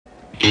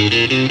Para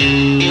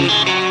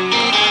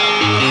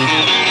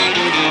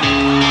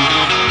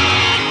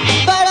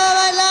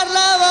bailar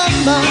la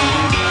bamba,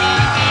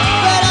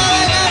 para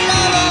bailar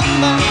la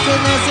bamba, yo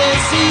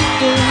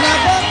necesito una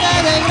poca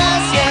de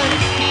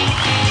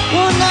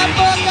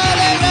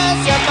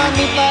gracia pa'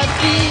 mi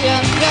patria.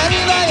 Y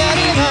arriba, y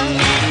arriba,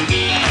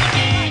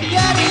 y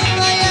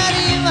arriba, y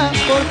arriba,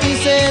 por ti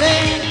seré,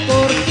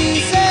 por ti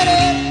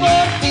seré,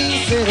 por ti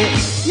seré.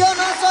 Yo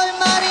no soy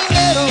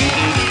marinero,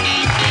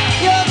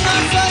 yo no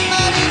soy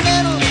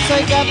marinero,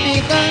 soy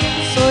capitán,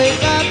 soy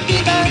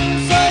capitán,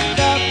 soy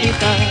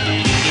capitán.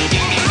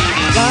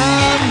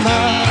 Gamba,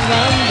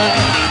 gamba,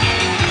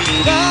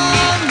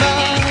 gamba,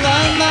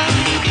 gamba,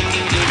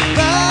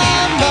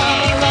 gamba,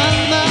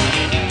 gamba,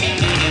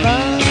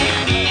 gamba.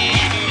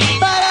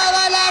 Para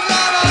bailar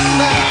la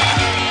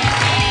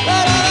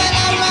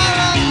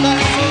bamba,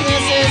 yo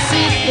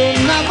necesito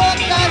una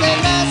boca de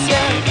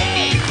gracia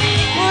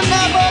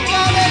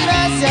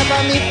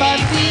pa' mi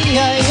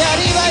patria. Y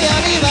arriba, y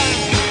arriba.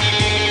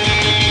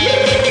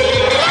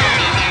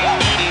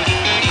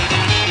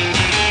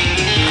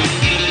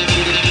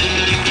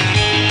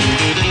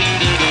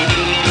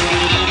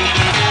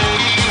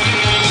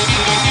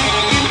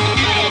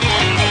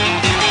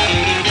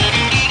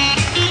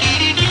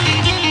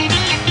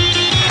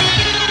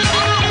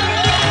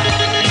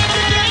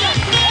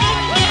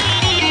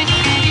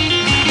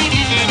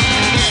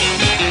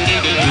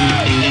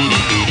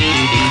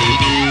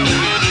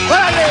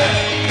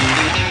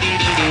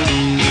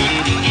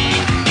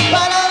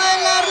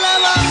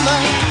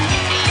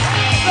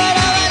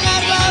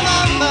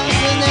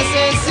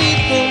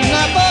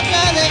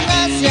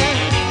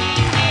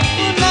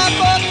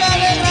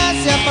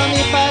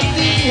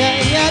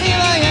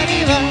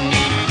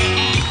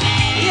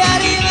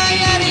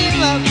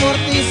 Por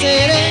ti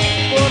seré,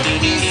 por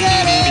ti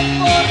seré,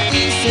 por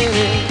ti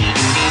seré.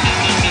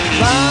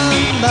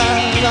 Bamba,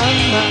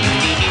 bamba,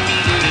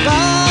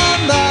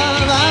 bamba,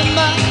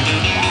 bamba,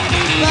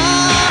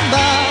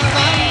 bamba,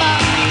 bamba.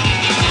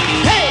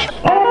 Hey!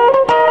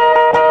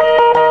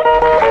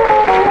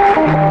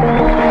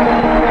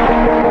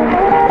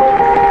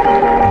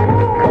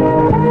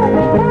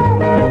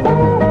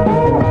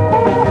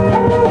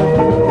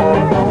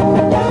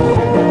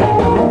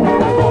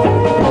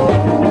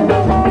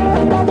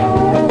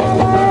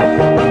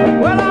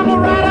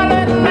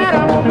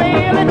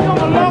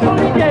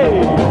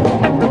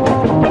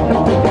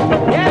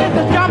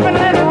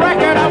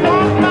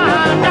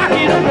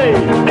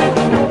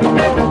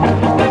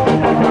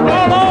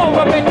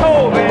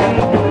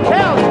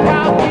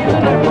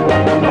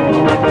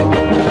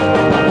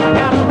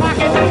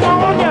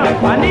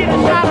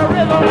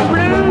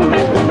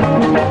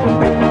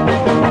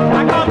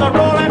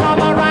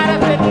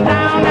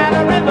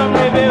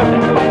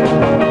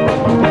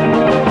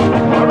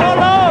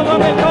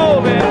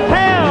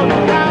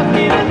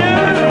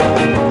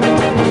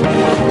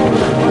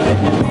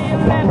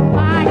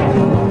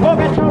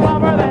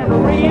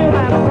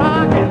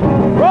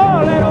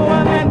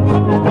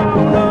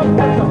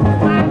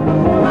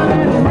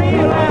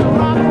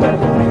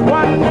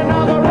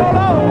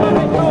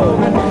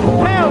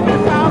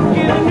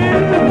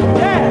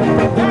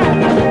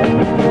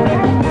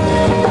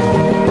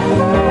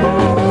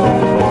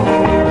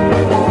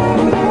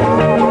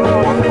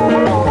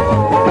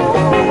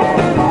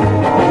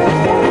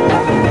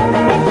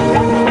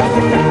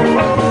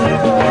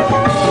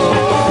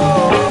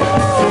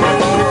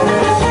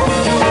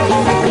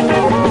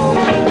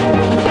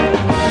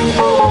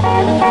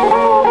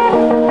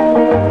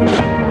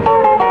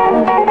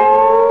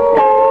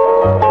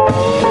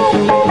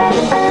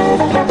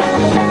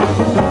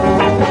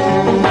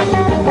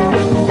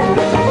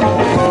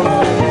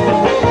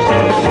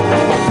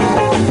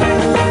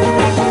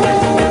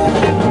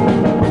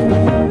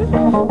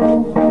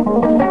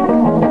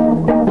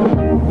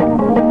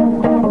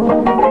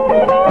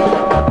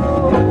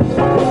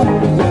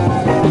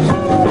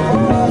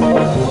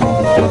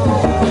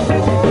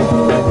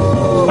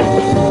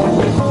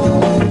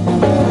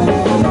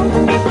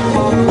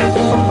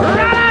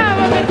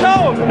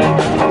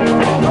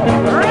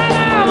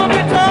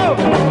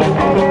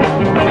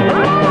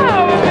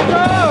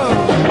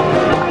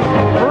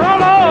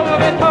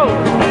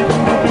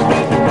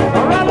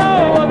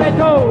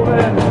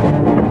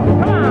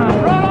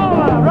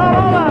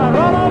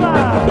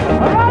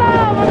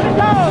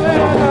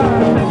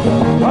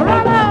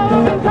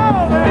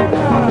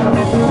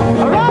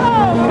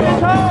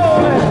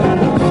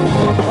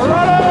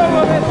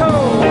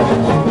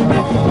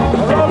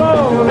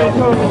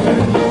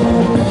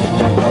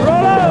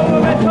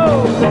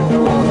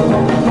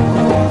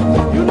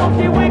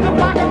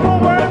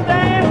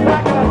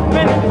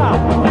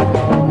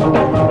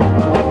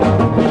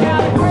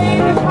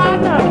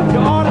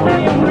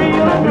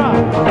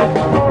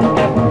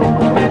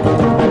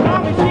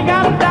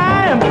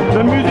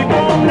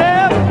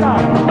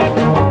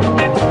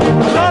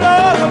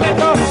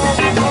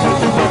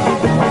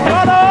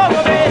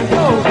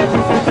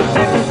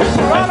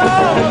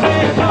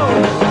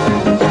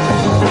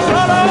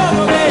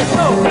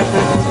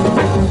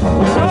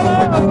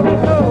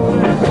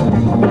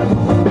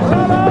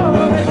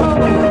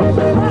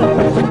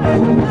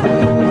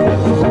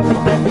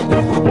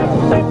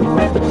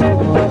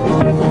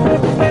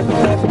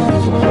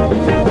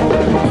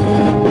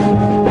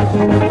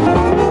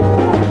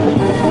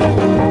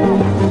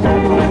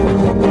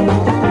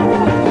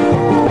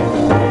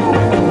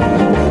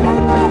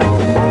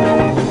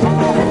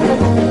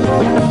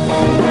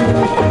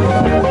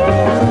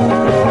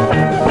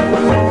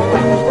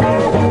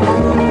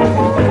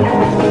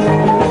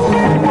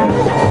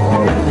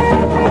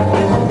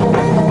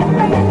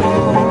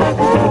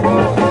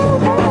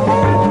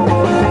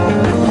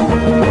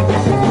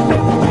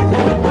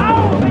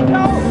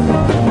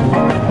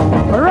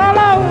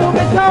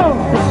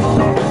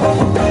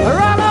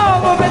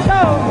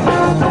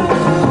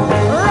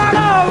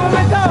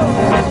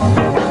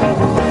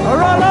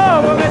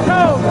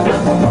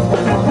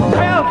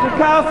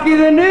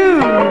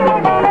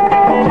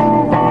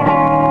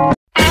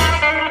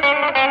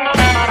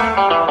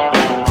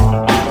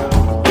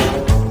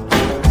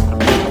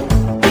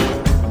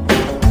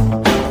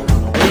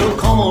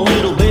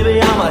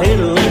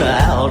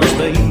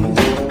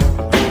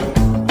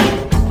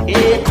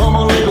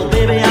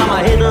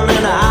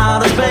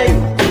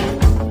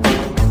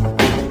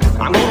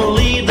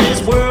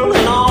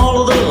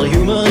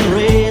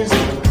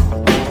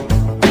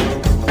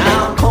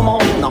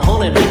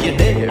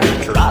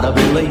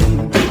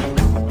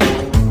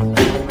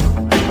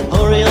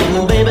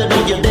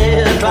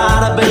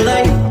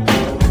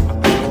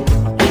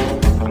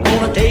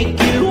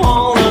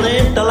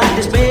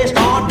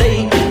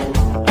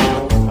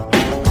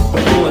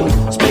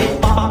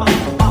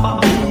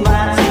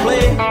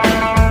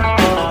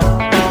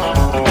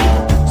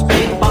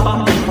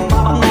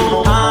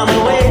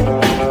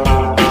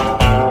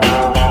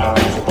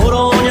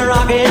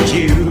 rocket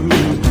you.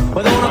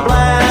 We're gonna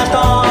blast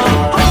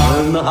off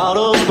in the heart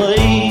of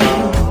space.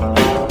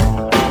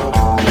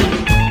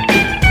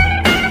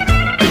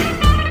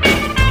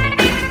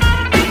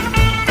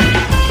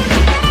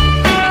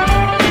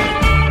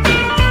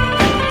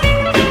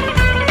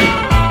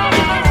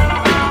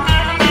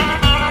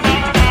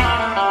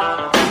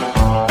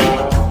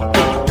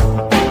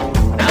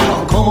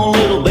 Now come on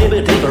little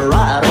baby, take a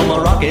ride on my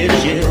rocket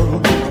ship.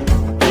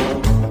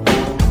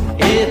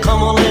 Yeah,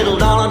 come on little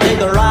darling, take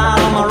a ride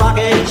on my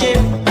rocket ship.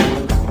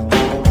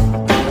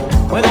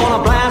 We're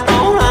gonna blast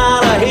on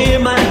out of here,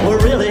 man, we're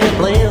really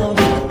playing.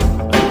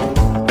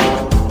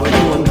 We're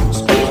doing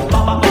space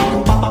bop,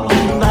 bop, bop,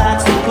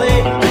 that's the play.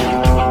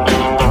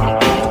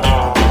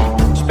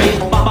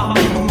 Space bop,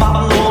 bop,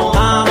 bop, no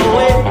time to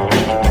wait.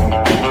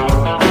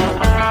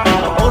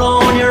 Put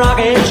on your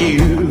rocket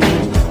shoes,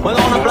 we're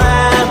gonna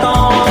blast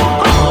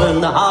on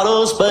in the heart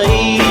of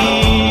space.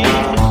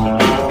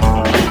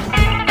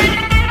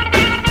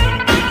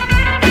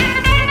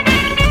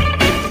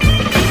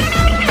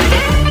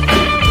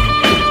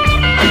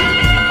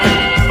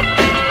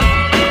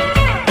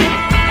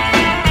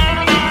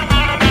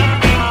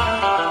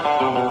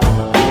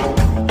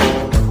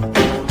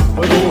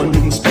 We're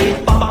going space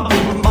bop,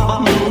 bop,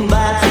 bop,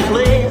 that's the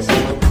place.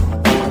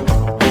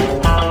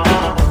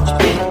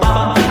 Space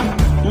bop,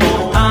 no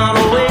time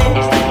to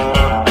waste.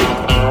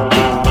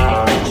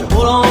 So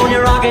put on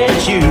your rocket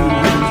shoes,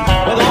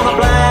 we're gonna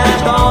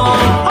blast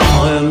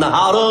on in the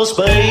heart of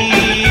space.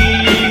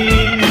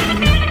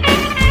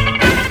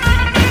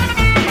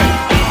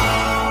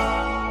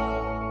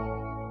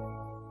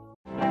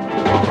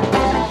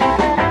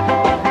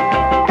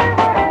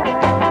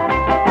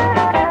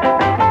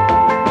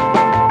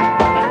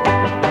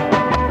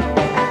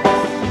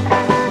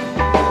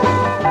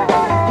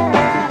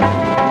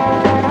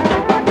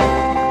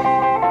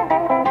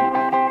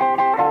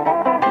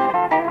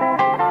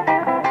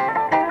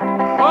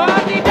 Oh,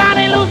 deep down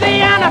in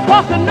Louisiana,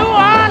 close to New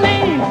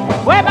Orleans,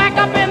 way back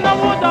up in the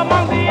woods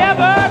among the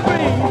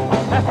evergreens,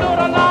 there stood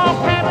a log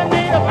cabin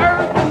made of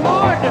earth and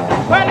wood,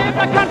 where lived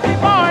a country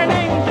boy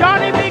named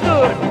Johnny B.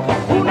 Good,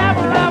 who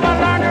never ever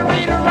learned to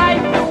read or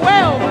write too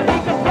well, but he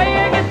could play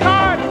a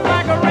guitar just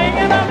like a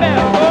ringing a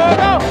bell. Go,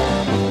 go,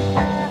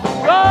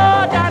 go,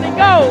 Johnny,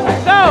 go,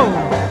 go,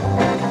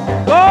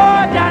 go,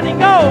 Johnny,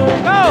 go,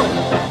 go,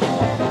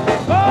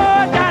 go,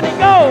 Johnny,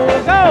 go,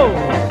 go.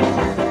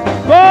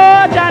 Go,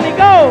 Johnny,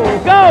 go,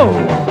 go.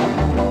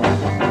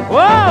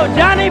 Whoa,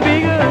 Johnny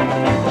be good.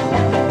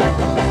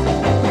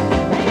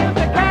 He used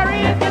to carry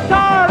his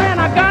guitar and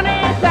a gun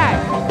in sack,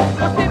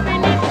 go sit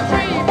beneath the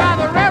tree by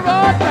the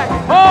railroad track.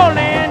 Old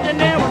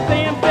engineer would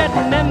see him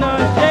sitting in the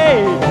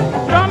shade,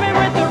 strumming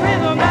with the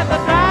rhythm that the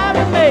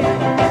drivers made.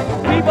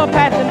 People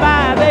passing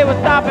by, they would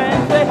stop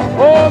and say,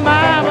 oh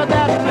my, but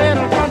that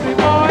little country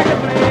boy can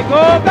play.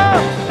 Go, go.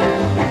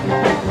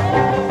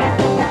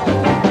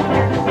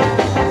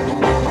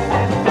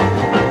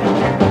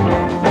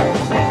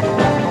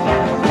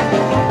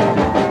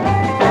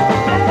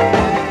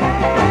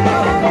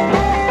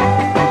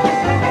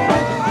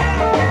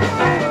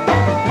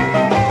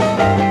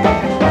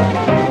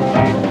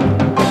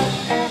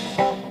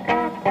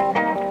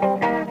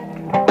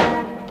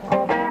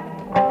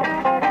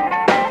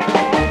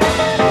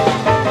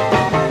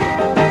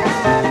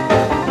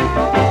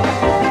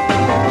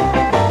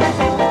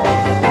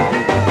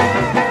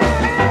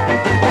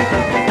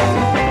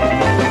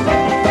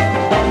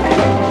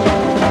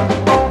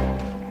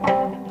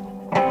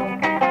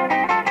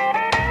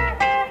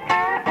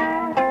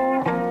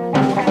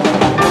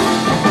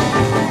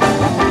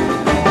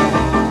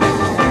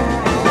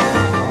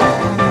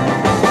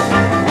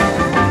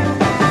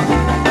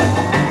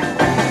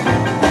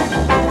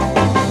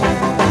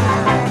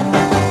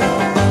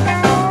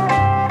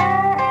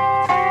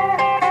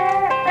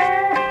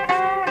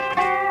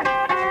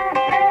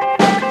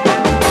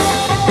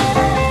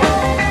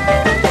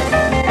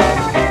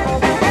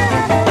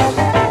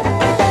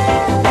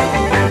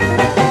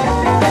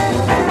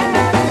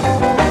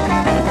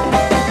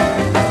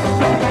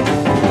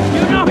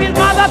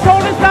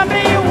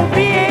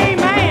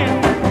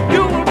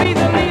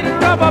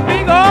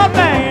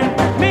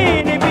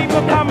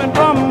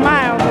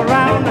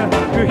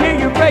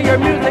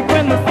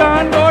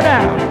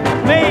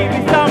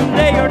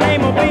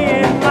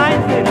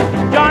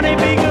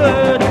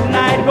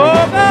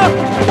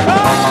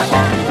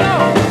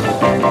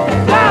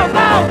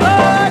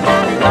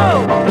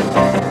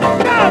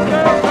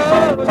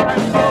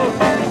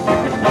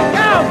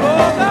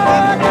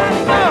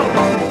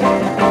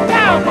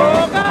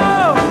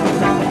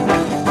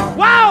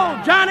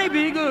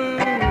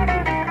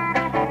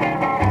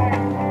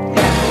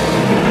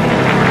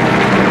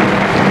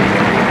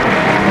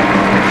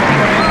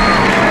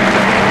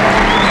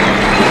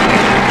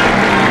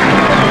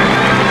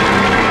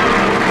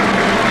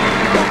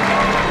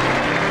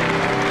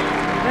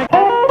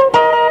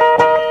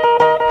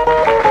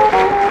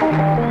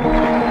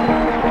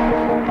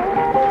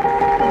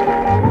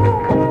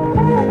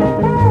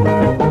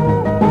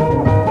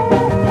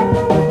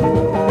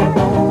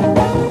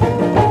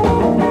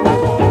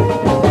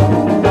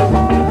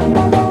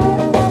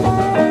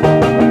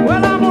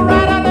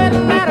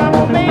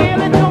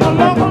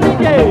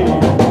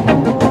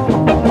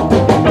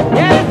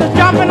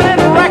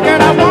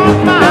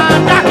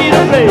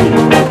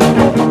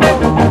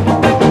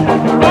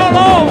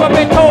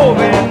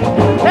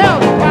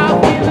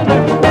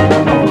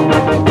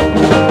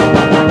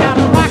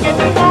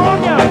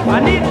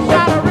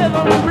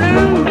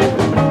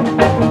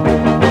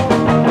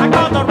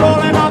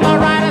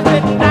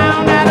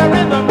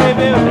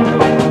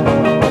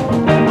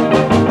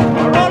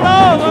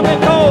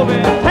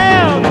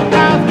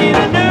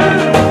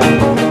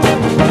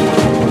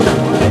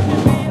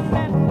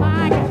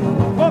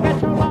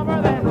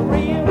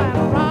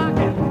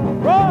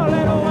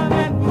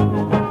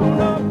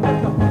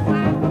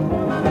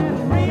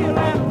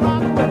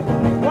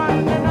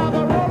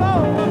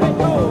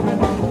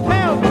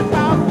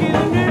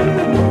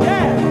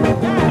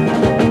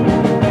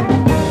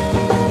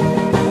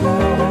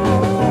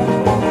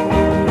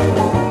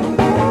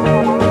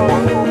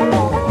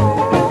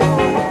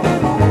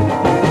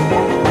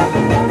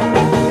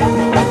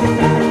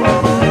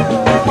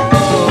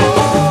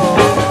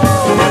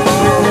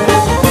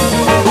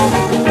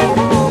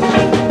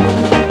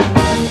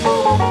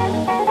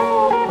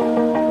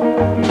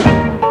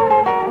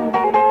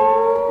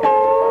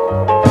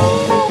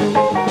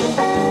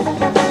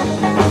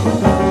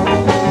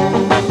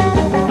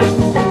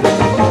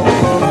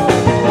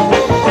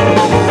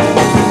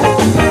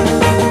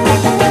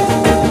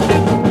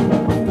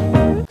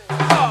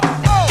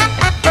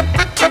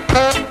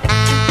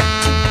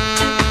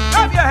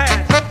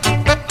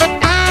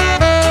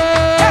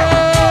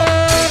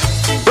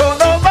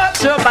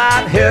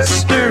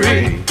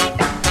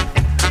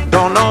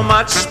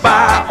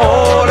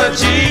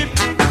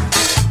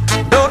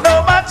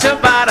 much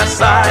about a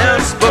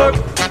science book.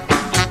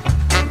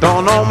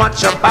 Don't know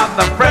much about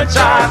the French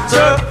I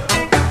took.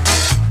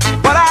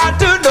 But I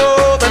do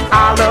know that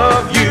I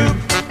love you.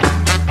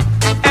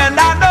 And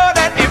I know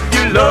that if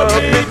you love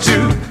me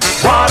too,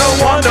 what a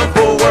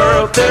wonderful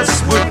world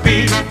this would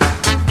be.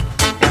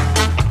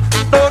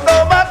 Don't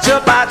know much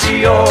about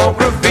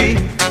geography.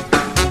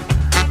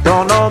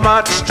 Don't know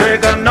much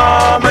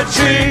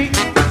trigonometry.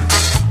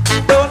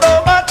 Don't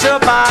know much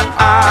about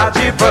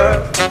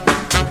algebra.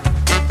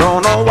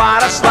 Don't know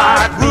what a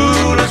slide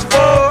rule is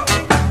for.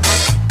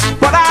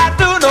 But I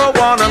do know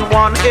 1 and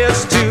 1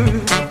 is 2.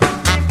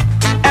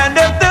 And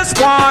if this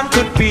one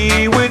could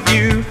be with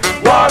you,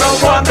 what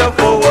a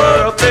wonderful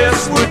world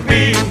this would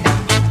be.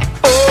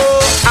 Oh,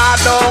 I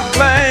don't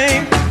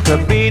claim to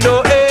be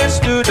no A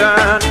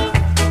student,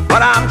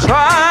 but I'm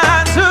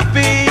trying to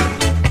be.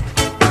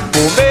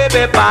 Oh,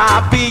 maybe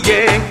by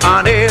being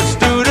an A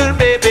student,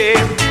 baby,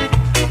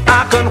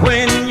 I can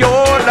win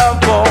your love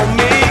for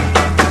me.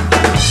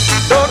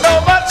 Don't know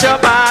much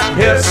about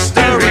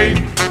history.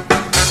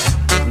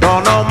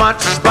 Don't know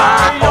much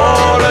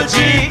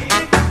biology.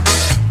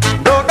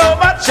 Don't know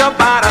much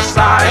about a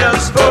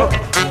science book.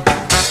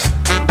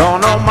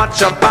 Don't know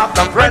much about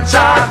the French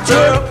I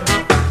took.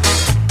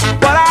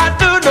 But I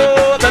do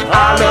know that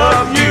I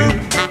love you.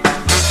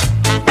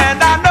 And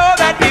I know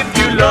that if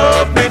you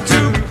love me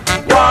too,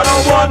 what a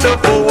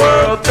wonderful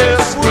world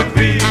this would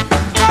be.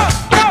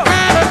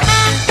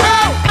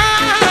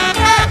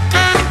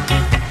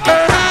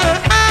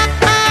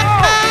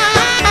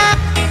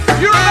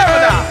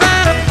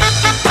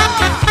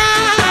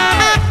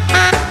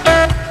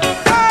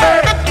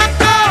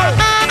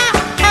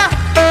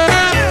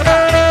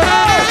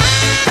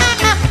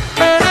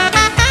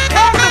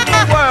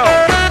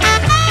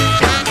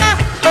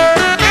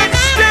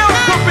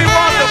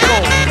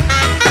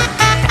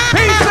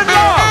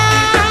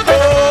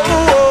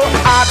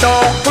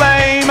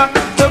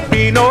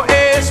 No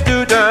A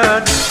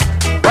student,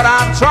 but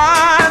I'm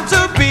trying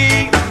to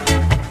be.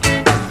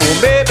 Oh,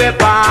 maybe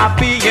by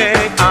being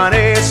an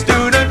A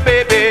student,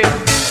 baby,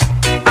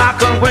 I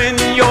can win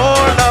your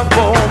love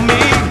for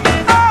me.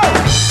 Oh,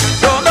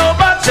 don't know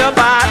much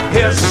about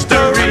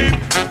history.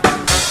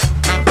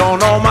 Don't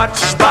know much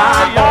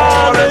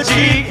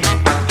biology.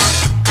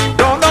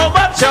 Don't know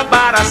much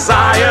about a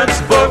science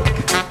book.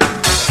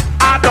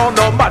 I don't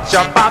know much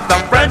about the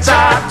French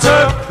I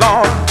took,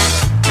 Lord.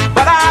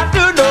 But I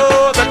do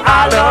know that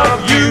I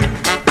love you.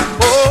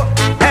 Oh,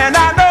 and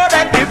I know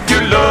that if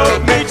you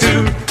love me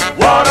too,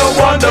 what a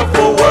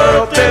wonderful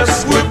world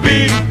this would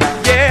be.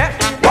 Yeah,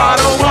 what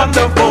a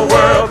wonderful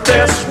world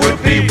this would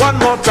be. One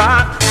more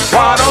time,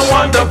 what a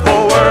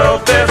wonderful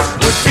world this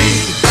would be.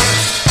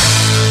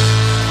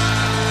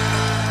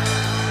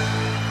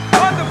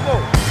 Wonderful.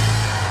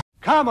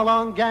 Come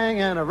along,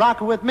 gang, and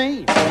rock with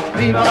me.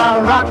 Viva la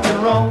rock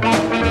and roll.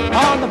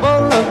 On the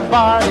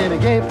boulevard in a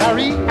gay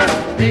Paris.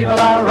 Viva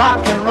la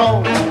rock and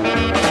roll.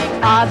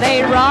 Are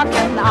they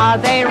rocking,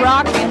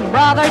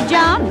 Brother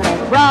John,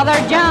 Brother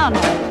John?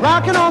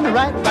 Rocking on the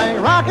right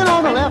bank, rocking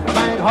on the left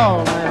bank,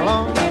 all night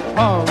long,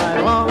 all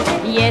night long.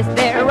 Yes,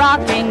 they're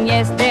rocking,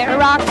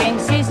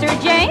 Sister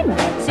Jane,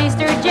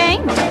 Sister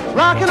Jane.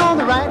 Rocking on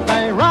the right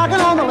bank,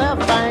 rocking on the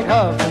left bank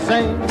of the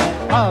Seine,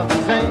 of the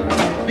Seine.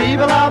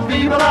 Viva la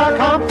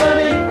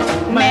company.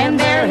 Man,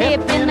 they're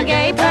hip in the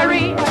gay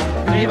Paris.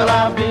 Viva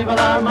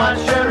la, ma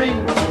chérie.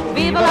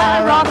 Viva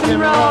la rock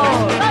and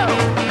roll.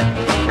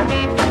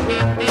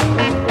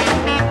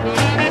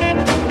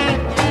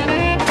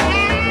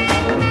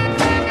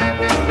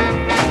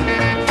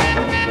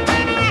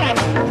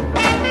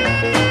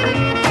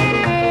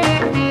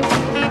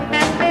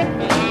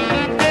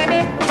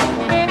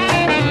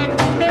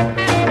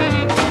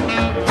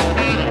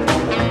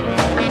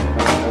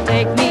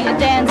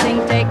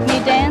 Take me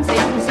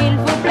dancing, s'il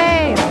vous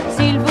plaît,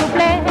 s'il vous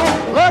plaît.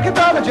 Look at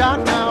Brother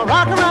John now,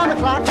 rock around the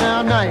clock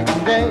now, night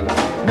and day,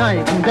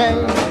 night and day.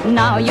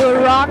 Now you're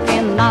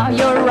rocking,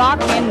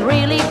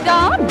 really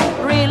gone,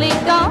 really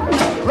gone.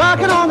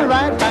 Rocking on the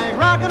right bank,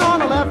 rocking on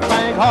the left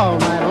bank, all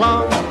night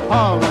long,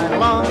 all night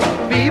long.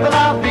 Viva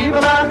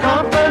la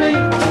company.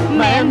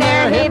 Man,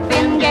 they're hip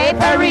in gay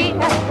Paris.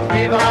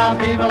 Viva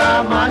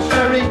la, ma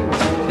chérie.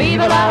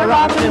 Viva la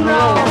rock and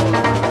roll.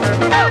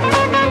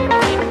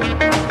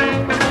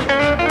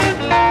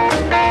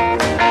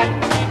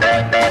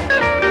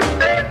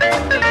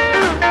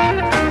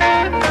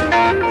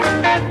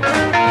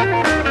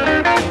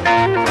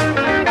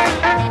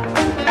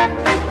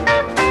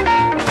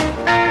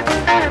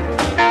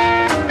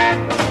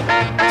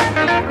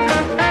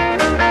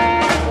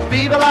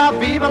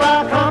 Viva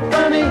la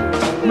company.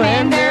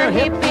 Man, they're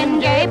hip in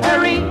gay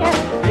Paris.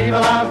 Viva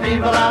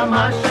la,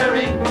 ma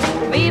chérie.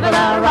 Viva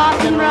la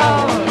rock and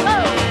roll.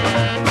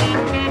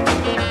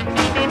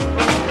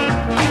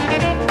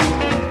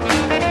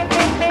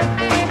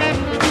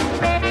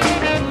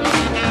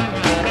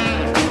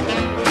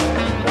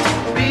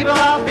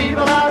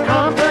 Viva la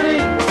company.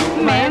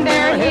 Man,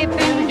 they're hip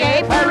in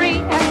gay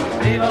Paris.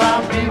 Viva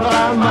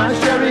la, ma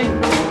chérie.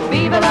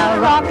 Viva la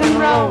rock and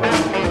roll.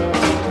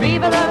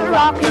 Viva la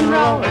rock and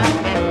roll.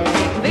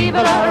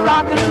 Viva la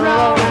rock and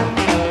roll.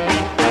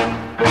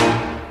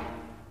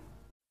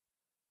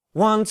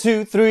 1,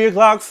 2, 3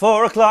 o'clock,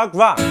 4 o'clock,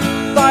 rock.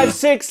 5,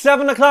 6,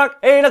 7 o'clock,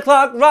 8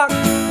 o'clock, rock.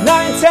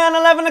 9, 10,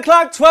 11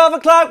 o'clock, 12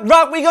 o'clock,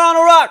 rock. We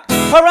gonna rock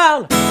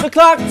around the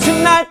clock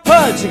tonight.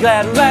 Put your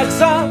glad rags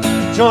on,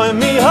 join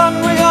me, hon.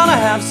 We're gonna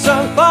have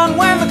some fun.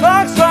 When the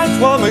clock strikes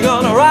 12, we're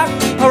gonna rock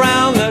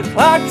around the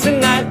clock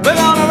tonight. We're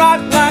gonna rock,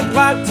 rock,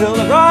 rock till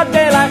the broad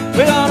daylight.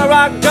 We're gonna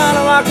rock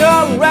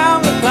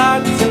around the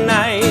clock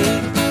tonight.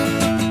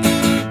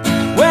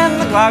 When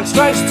the clock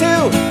strikes 2,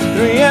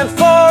 3, and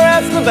 4,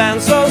 as the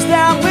band slows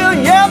down, we'll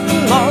yell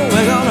for more.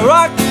 We're gonna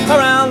rock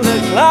around the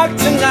clock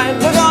tonight.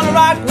 We're gonna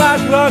rock,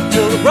 rock, rock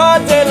till the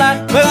broad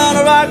daylight. We're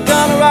gonna rock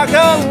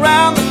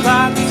around the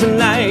clock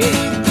tonight.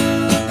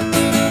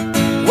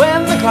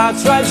 When the clock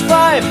strikes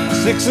 5,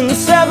 6, and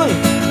 7,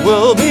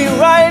 we'll be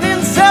right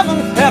in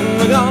 7th heaven.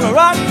 We're gonna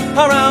rock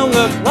around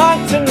the clock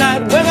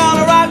tonight. We're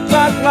gonna rock,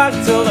 rock, rock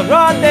till the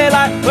broad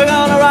daylight. We're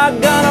gonna rock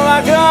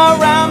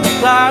around the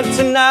clock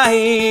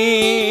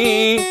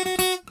tonight.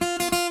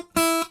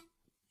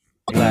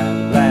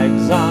 Glad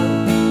rags on,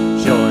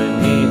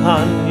 join me,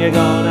 hun. You're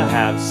gonna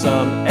have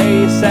some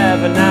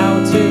A7 now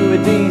to a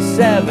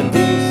D7,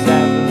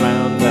 D7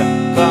 round the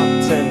clock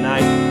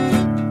tonight.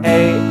 A,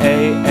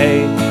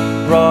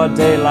 broad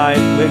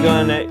daylight. We're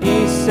gonna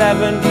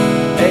E7,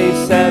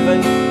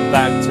 A7,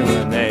 back to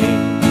an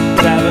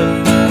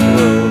A7.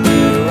 We'll be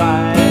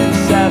right in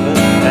 7th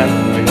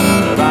heaven. We're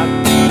gonna rock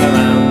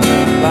around the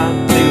clock.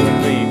 2,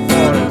 3,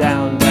 4,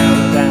 down, down,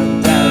 down,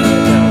 down,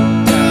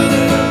 down, down,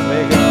 down.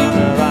 We're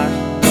gonna rock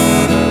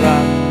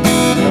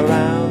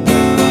around the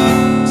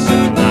clock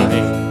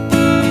tonight.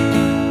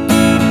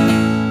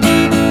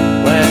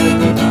 When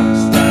the clock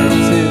strikes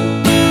 2,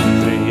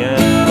 3,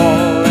 and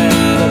 4, and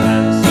the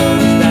band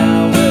slows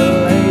down, we'll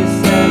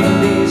A7,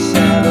 D7,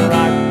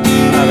 rock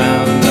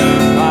around the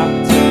clock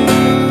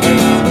tonight.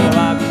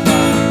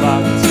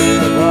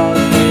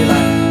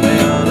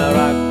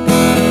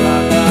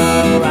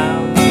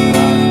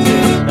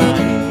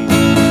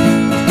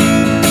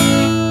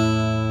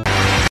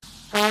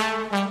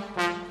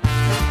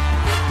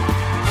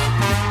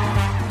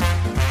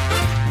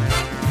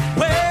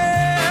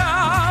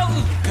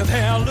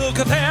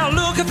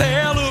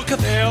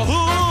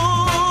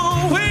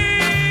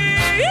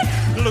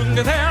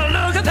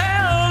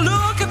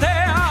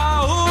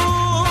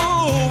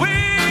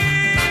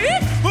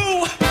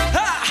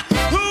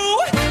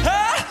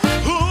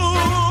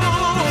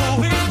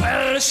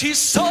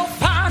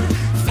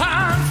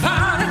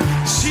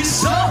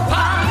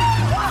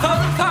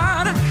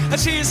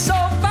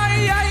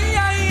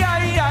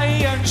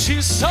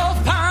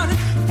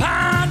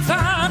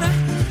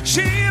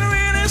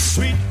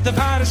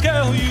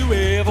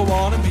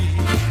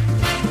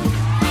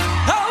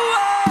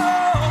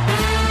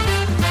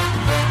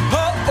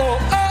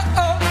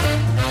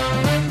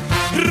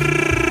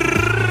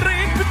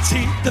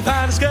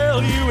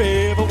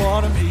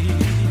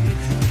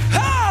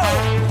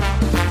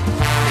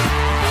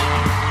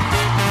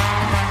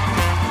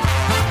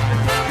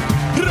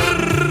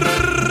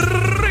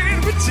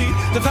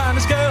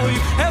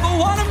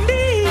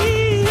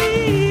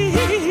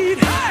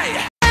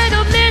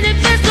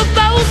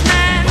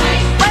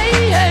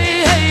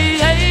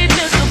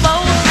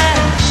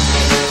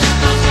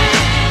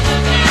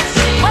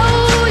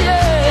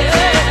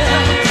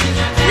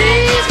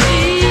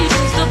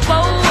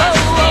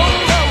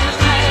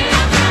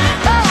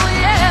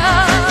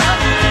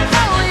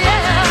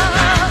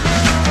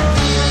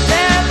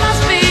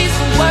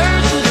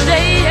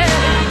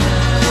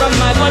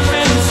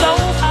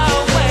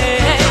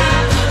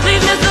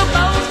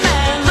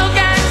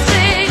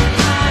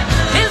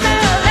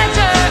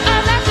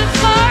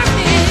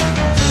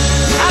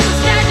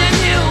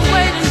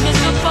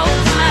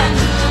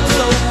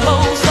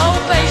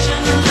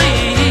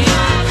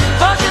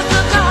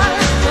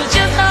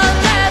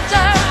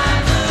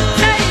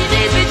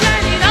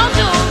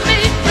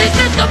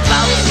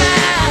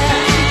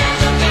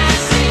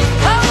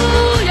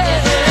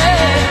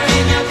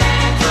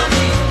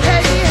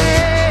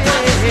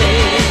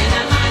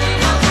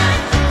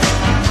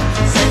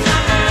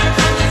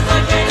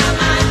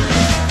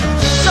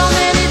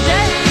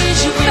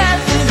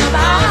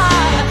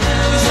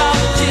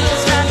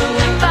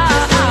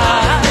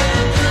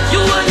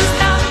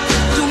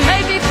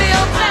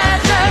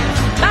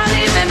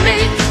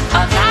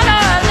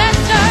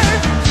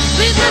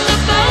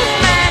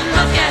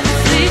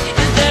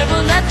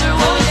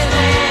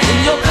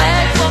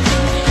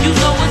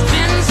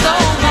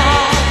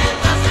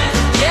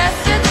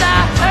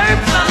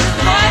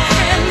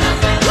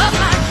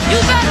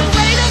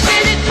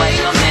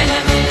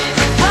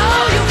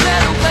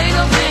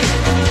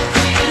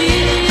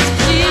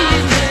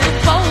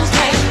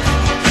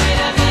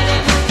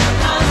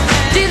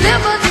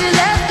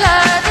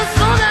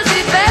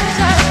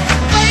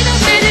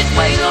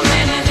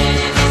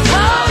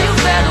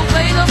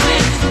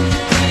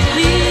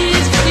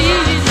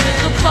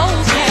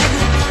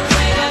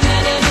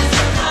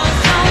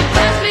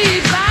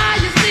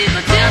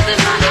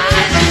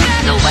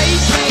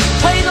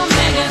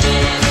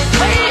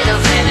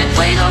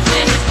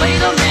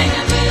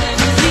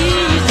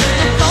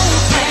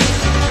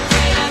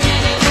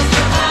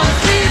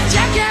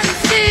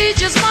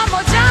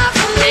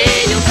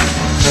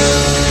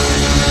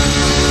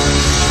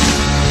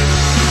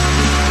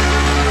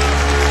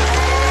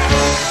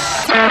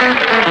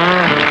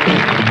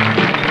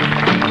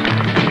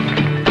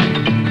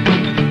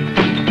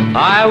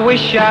 I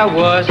wish I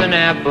was an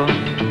apple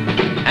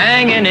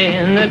hanging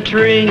in the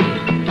tree,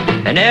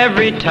 and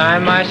every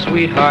time my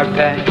sweetheart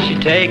passed,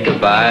 she'd take a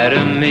bite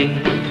of me.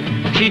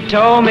 She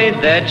told me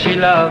that she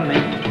loved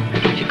me.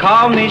 She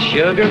called me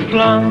Sugar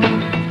Plum.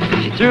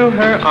 She threw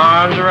her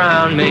arms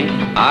around me.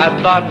 I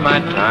thought my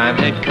time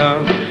had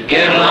come.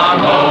 Get along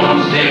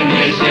home,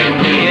 Cindy,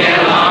 Cindy. Get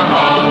along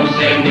home,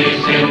 Cindy,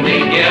 Cindy.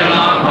 Get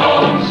along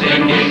home,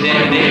 Cindy,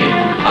 Cindy.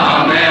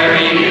 I'll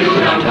marry you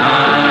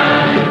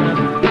sometime.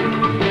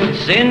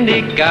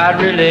 Cindy got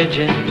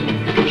religion.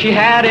 She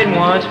had it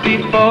once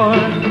before.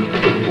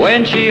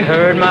 When she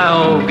heard my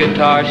old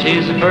guitar,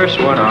 she's the first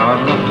one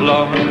on the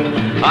floor.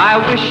 I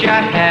wish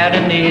I had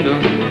a needle,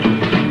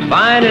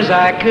 fine as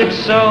I could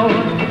sew.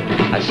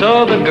 I'd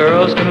sew the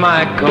girls to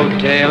my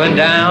coattail, and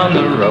down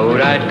the road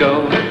I'd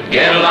go.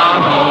 Get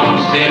along home,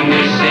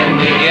 Cindy,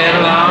 Cindy. Get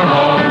along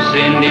home,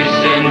 Cindy,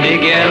 Cindy.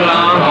 Get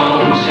along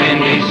home,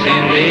 Cindy,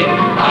 Cindy.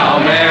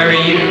 I'll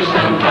marry you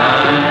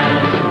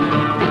sometime.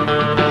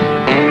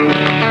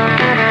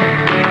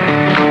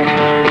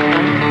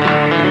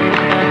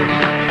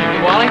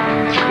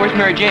 Where's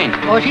Mary Jane?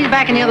 Oh, she's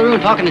back in the other room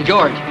talking to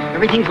George.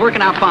 Everything's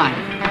working out fine.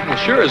 Well,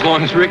 sure, as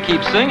long as Rick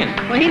keeps singing.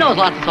 Well, he knows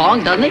lots of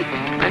songs, doesn't he?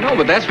 I know,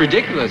 but that's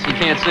ridiculous. He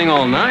can't sing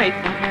all night.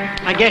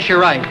 I guess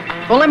you're right.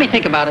 Well, let me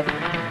think about it.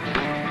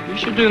 You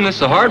should do this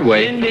the hard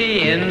way.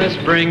 Cindy in the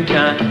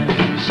springtime,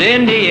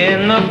 Cindy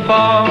in the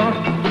fall.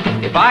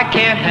 If I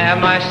can't have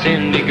my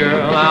Cindy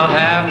girl, I'll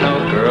have no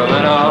girl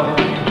at all.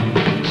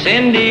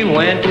 Cindy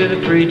went to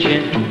the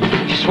preaching.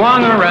 She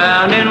swung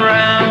around and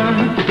round.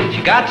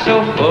 She got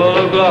so full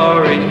of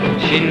glory,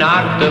 she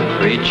knocked the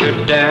preacher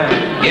down.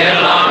 Get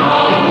along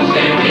home,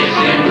 Cindy,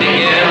 Cindy.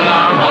 Get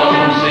along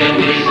home,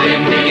 Cindy,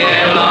 Cindy.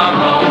 Get along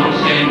home,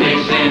 Cindy,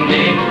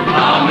 Cindy.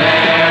 I'll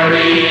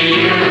marry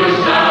you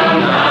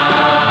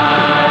sometime.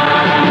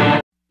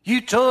 You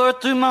tore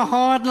through my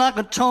heart like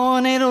a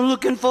tornado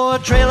looking for a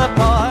trailer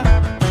park.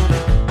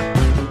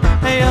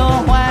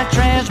 Your white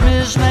trash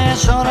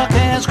mismatched auto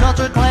cast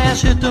culture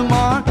class hit the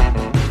mark.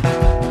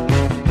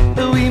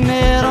 We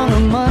met on a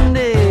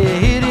Monday,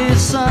 it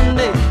is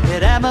Sunday.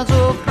 It happened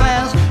so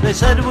fast, they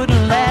said it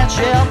wouldn't last,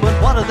 yeah, but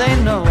what do they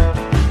know?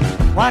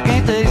 Why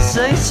can't they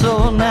say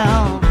so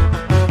now?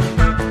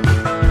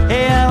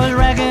 Hey, I was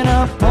racking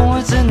up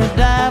points in the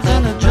dives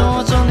and the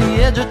joints on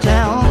the edge of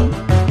town.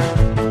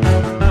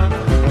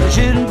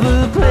 Shooting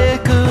food, play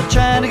cool,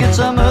 trying to get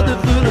some other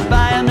food to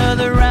buy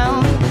another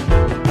round.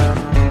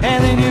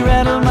 And then you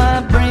rattled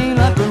my brain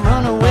like a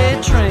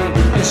runaway train.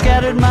 You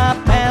scattered my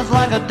paths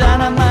like a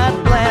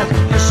dynamite blast.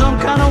 You're some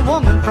kind of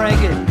woman,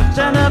 Frankie.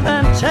 Stand up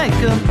and take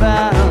a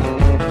bow.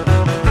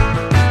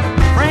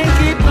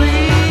 Frankie,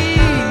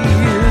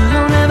 please,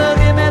 don't ever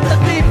give me the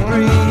deep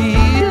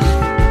freeze.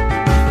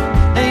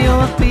 Hey,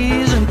 your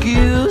P's and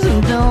Q's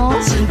and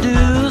don'ts and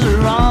do's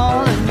are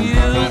all in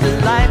use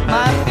that light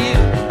my view.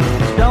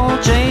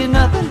 Don't change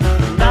nothing,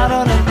 not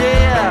on a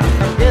dare.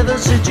 Ever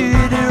since you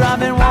do, I've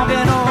been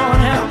walking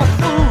on. I'm a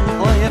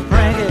fool for you,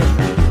 Frankie.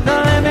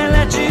 Don't let me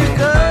let you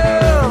go.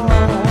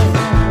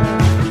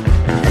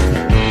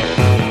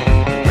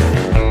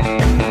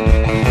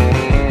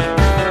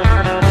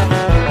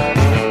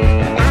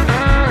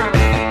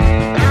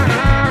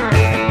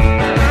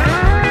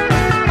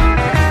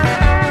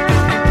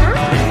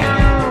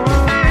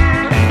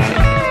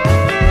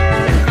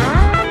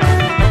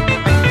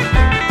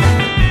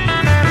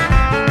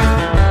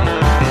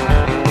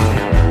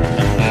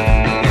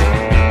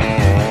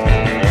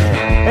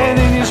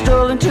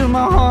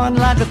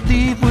 Like a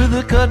thief with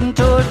a cutting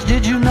torch,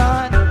 did you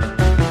not?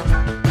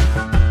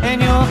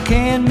 And your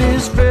can't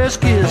miss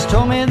first kiss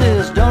told me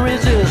this: don't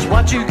resist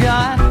what you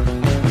got.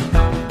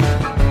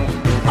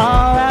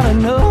 All out of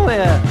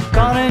nowhere,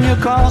 caught in your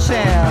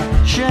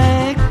crosshair.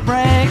 Shake,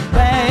 break,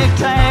 bag,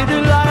 tag,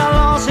 do like I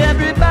lost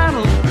every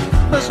battle,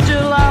 but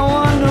still I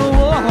won the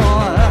war.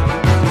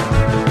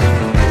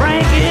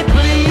 Frankie,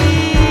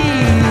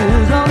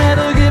 please, don't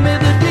ever give me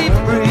the deep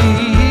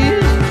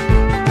freeze.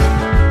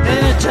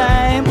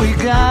 Anytime we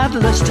got,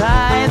 let's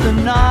tie the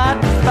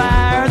knot,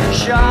 fire the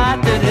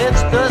shot that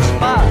hits the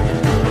spot.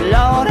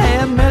 Lord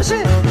have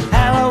mercy,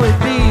 hallowed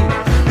be.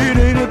 It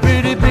ain't a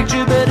pretty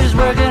picture, but it's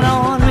working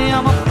on me.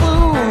 I'm a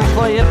fool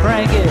for you,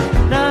 Frankie.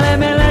 Now let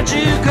me let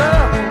you go.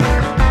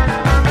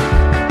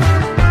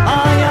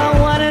 Oh, you're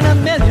one in a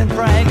million,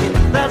 Frankie.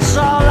 That's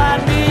all I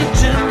need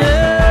to know.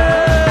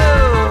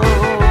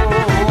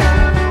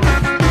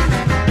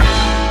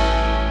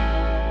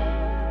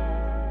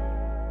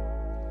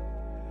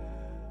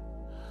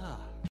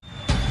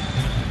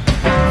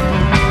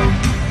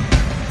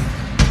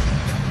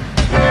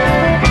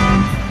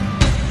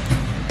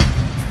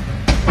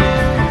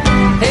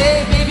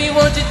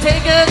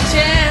 Take a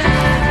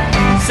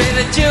chance, say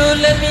that you'll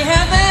let me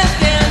have that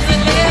dance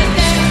again.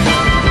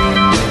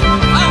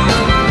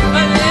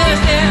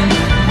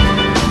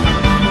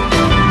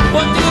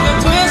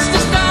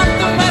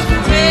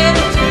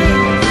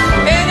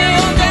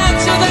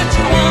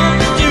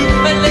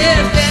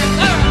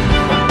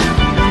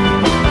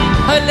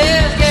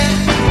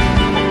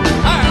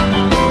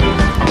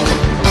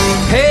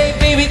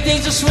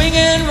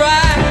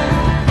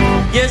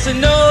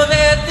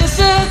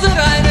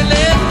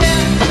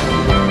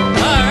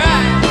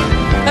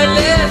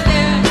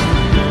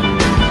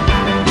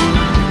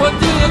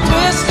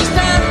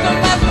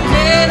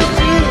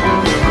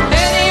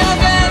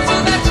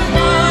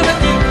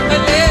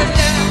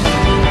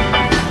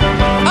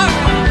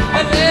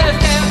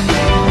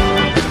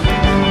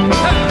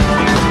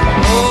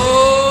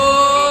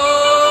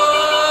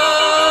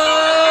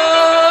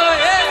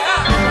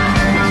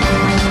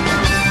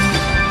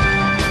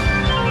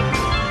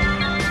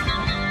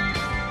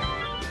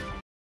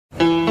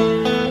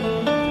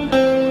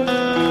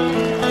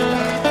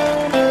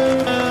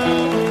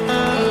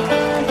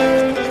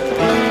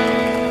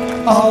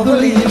 All the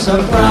leaves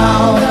are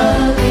brown,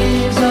 the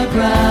leaves are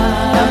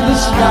brown, and the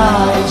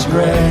sky is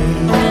gray.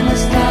 and the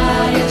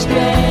sky is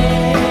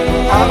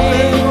gray. I've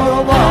been for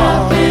a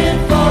walk Been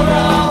for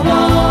a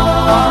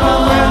walk on a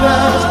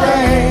winter's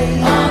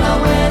day. on a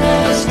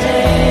winter's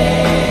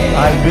day.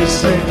 I'd be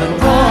safe and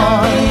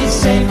warm Be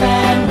safe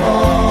and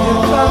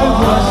warm if I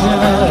was in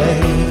LA.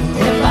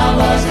 if I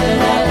was in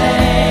LA.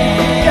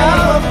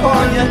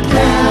 California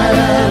dreaming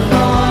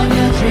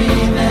California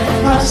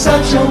dreaming on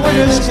such a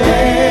winter's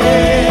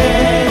day.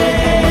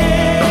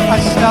 I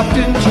stopped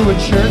into a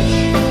church.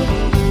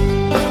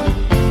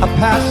 I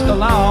passed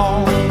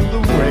along the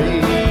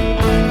way.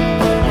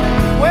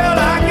 Well,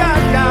 I got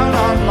down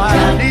on my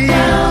knees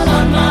down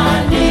on my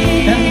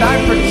knees. and I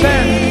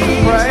pretend to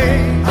pray.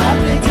 I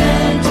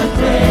pretend to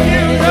pray.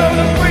 You know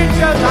the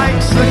preacher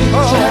likes the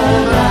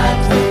cold.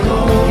 Like the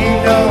cold. He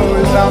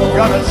knows I'm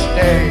gonna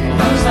stay.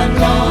 Knows I'm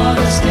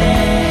gonna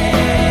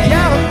stay.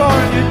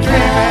 California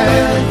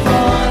dreaming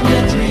California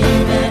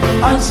dreaming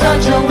on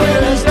such a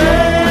winter's day.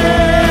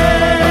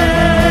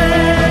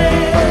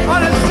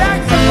 On a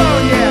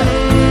saxophone, yeah.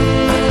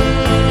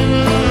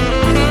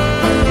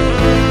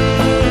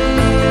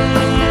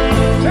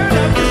 Turn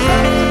up the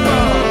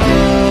saxophone.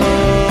 It's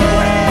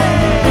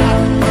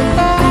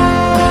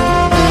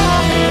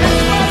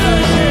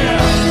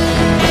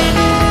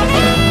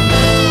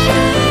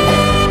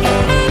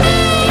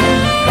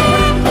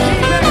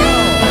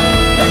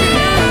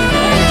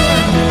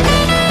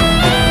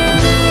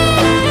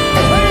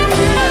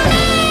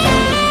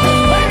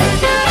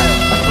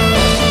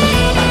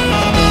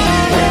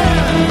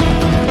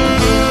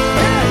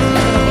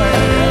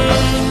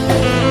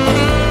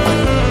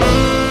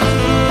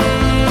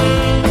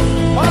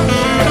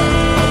Mother's here.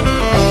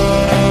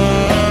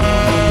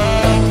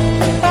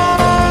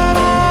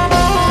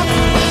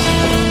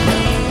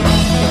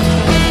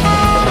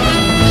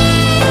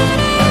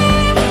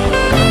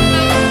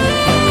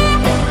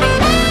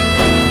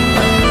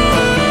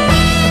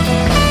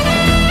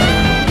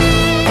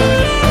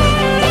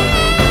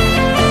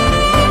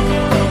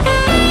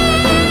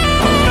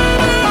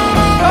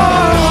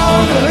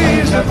 All the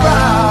leaves are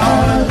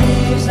brown,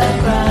 leaves are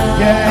brown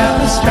yeah,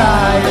 and the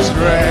sky is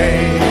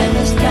gray. and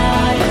the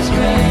sky is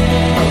gray.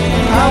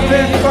 I've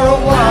been for a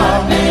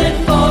walk Been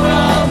for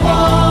a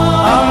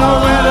walk on a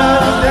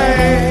winter's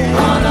day.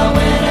 on a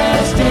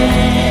winter's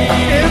day.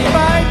 If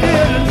I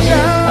didn't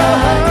tell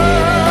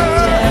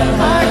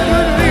I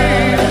could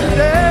leave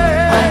today.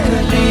 I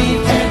could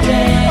leave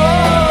today.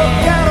 Oh,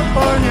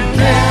 California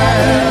dreaming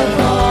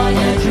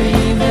California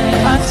dreaming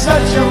on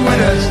such a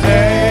winter's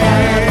day.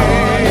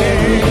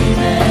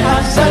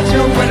 On such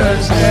a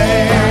winter's day.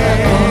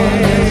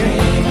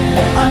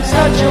 On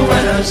such a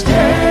winter's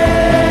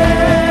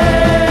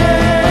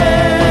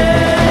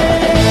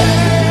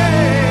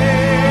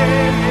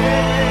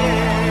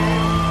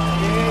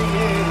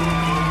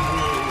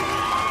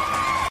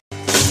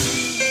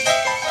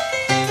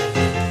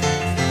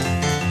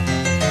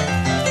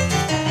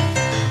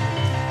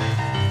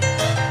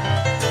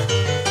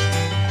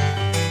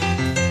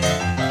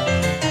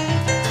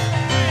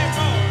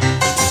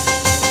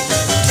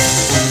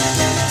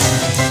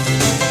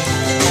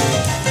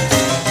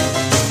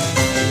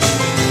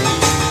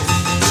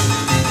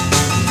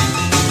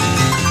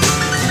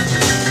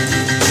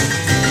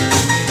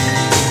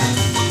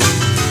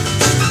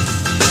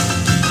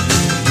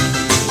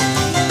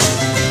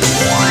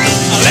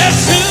Let's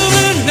do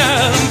the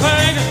night and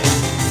paint.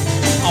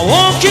 I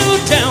walk you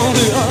down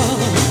the aisle.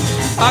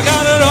 I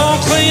got it all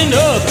cleaned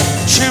up,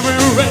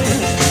 champagne red.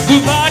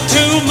 Goodbye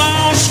to my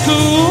old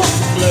school,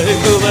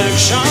 Lake of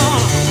Action.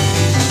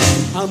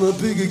 I'm a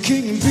bigger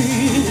king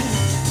bee.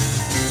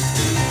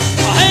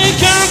 Hey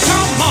girl,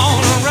 come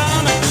on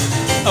around.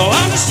 Oh,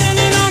 I'm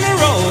standing on the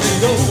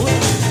rodeo.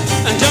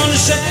 And don't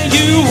say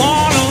you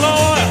want a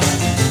lawyer.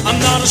 I'm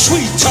not a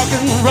sweet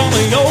talking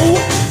Romeo,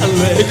 a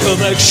Lake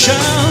of Action.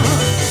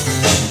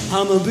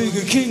 I'm a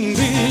bigger king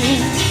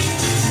bee.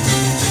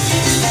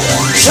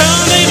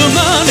 Sunday to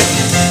Monday,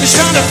 it's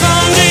kind of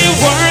fun to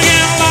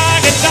working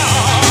like a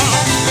dog.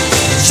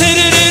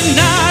 Saturday at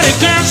night, it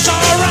girls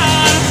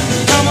alright.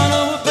 Come on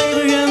over,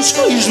 baby, and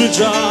squeeze me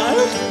dry.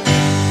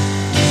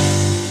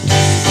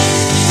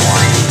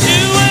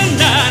 You and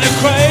I are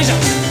crazy.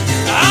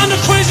 I'm the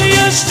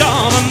craziest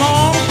on them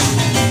all.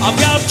 I've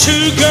got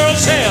 2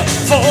 girls here,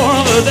 4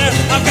 over there.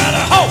 I've got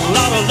a whole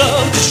lot of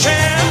love to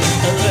share.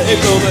 A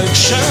Lake of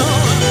Action.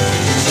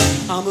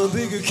 I'm a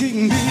bigger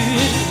king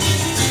bee.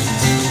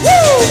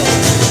 Woo!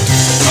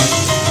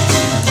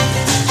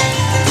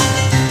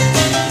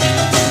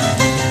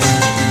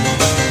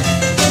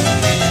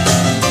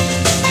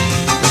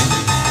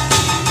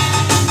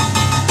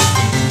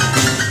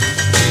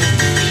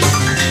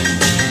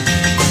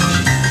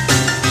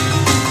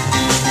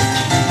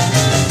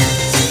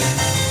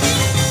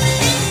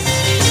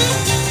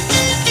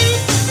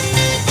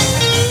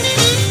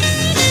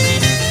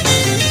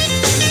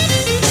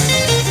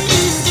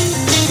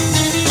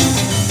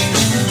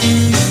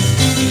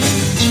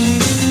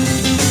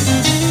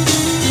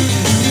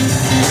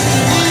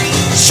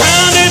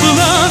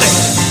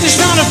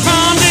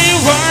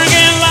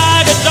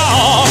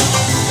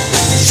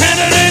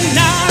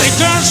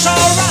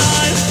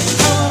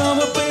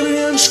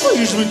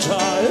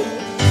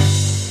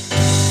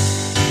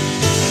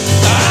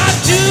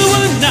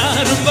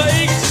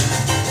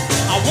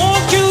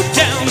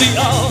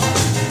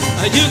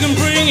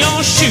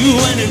 you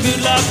any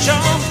good luck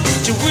charm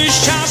to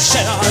wish I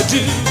said I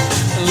do.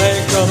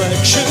 Leg of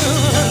action,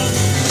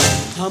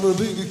 I'm a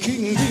big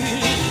king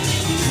bee.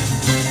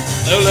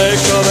 A leg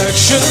of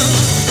action,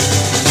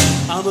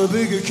 I'm a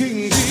big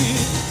king bee.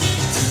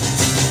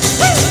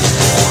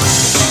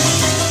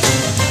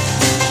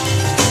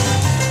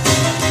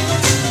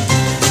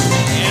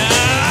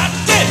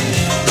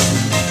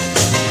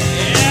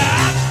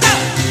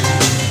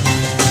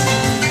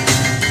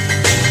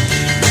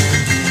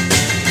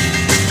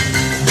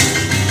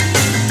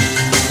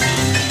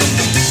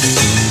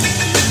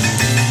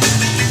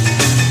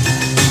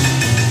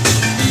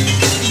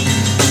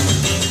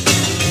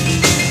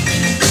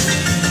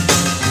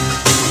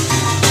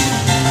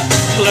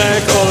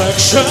 Black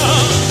collection,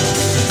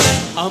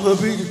 I'm a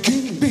big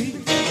king bee.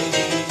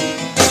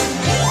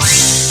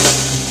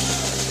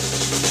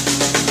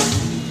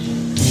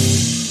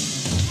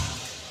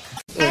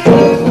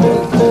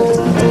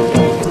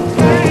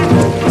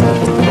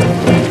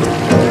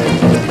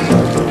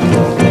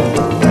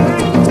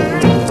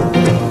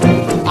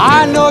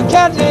 I know a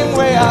cat named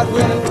Way Out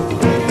Willie.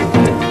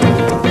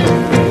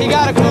 He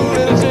got a cool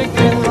little chick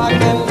named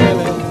Rockabilly.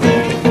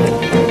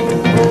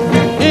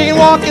 He can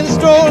walk and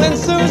stroll in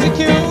Susie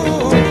Q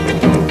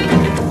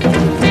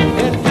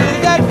and do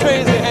that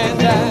crazy hand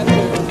jive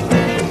too.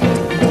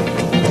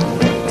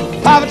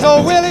 Papa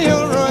told Willie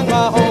you'll ruin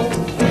my home.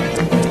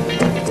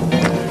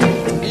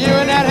 You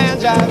and that hand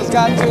jive has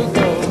got to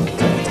go.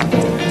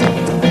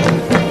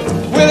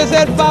 Willie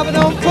said, Papa,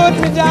 don't put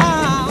me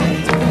down.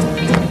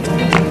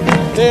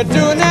 They're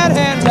doing that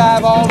hand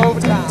jive all over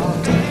town.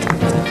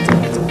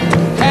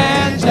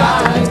 Hand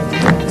jive,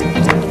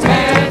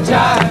 hand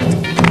jive,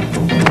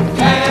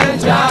 hand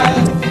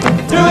jive,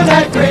 doing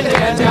that crazy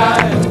hand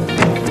jive.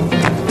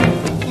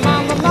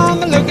 Mama,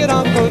 mama, look at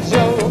Uncle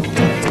Joe.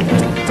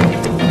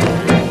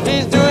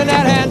 He's doing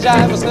that hand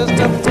jive with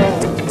Sister Flo.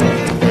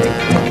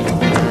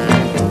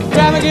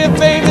 Grandma give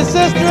baby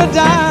sister a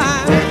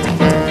dime.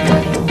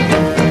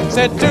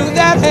 Said do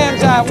that hand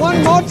jive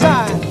one more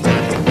time.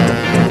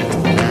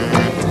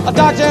 A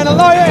doctor and a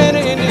lawyer and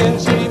an Indian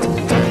chief.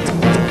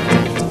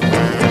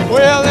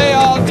 Well, they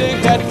all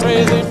dig that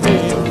crazy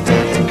beat.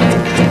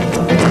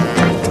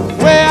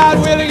 Way Out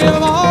Willie give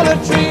them all a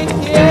treat,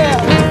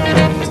 yeah.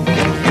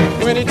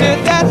 When he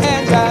did that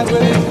hand jive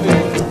with his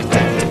feet.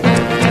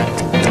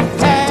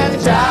 Hand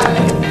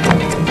jive,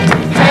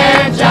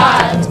 hand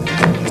jive,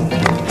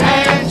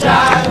 hand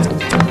jive,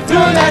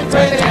 doing that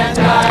crazy hand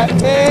jive,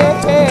 hey,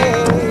 hey.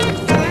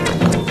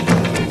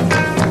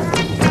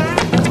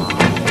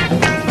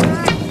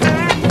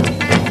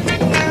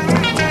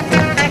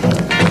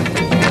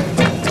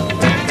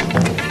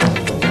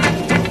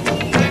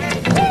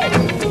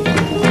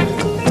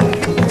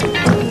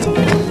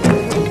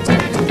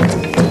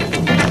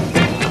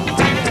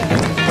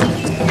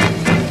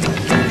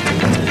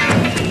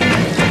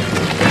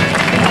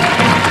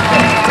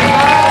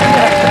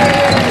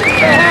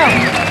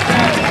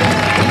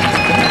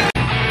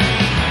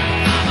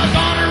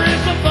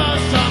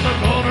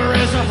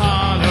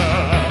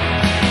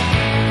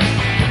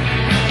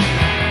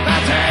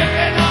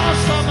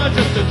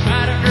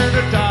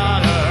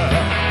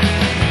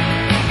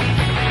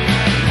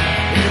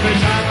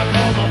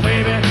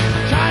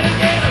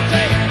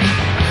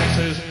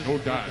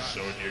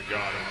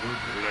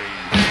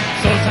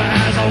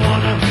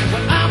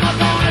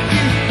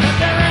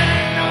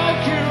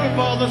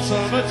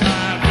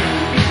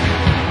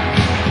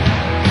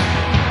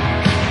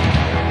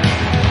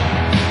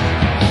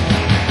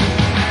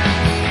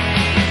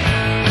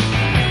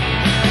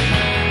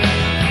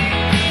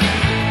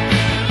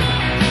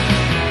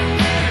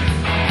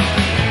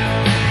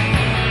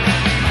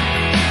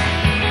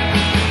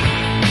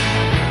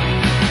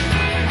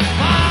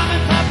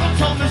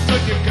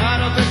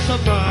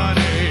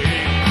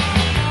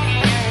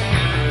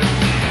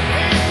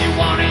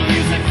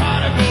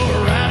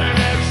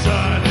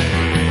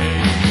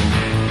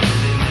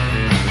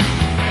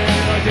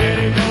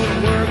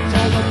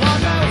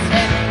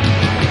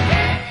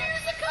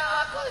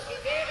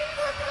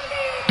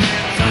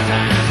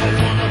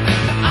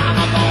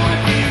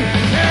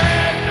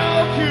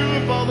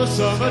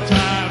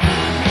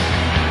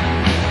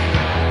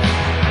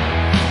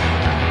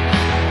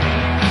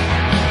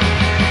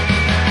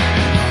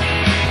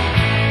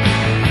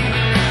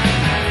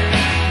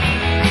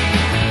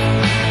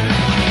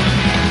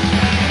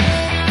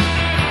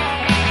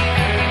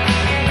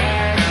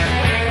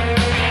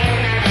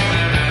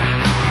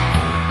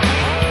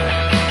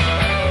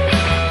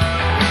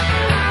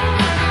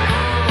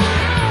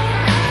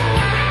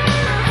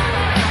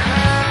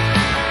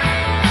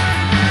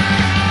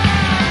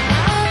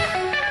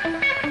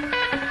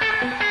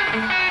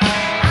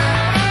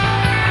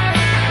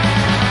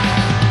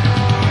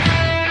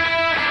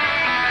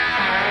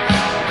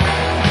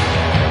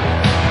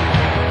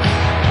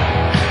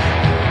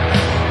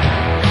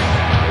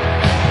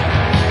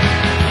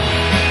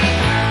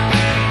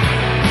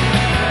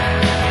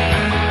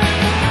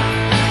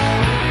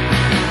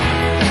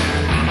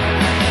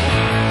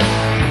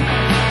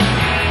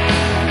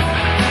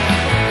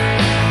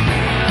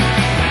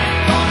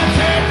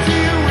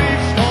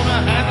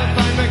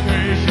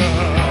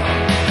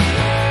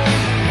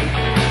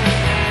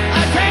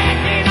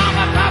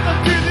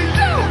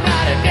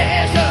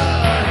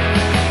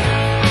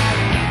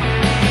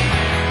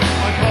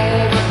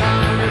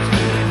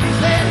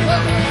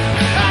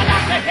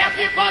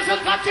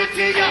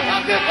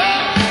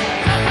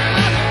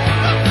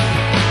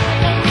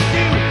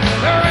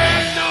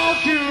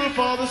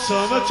 for the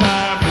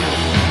summertime blues.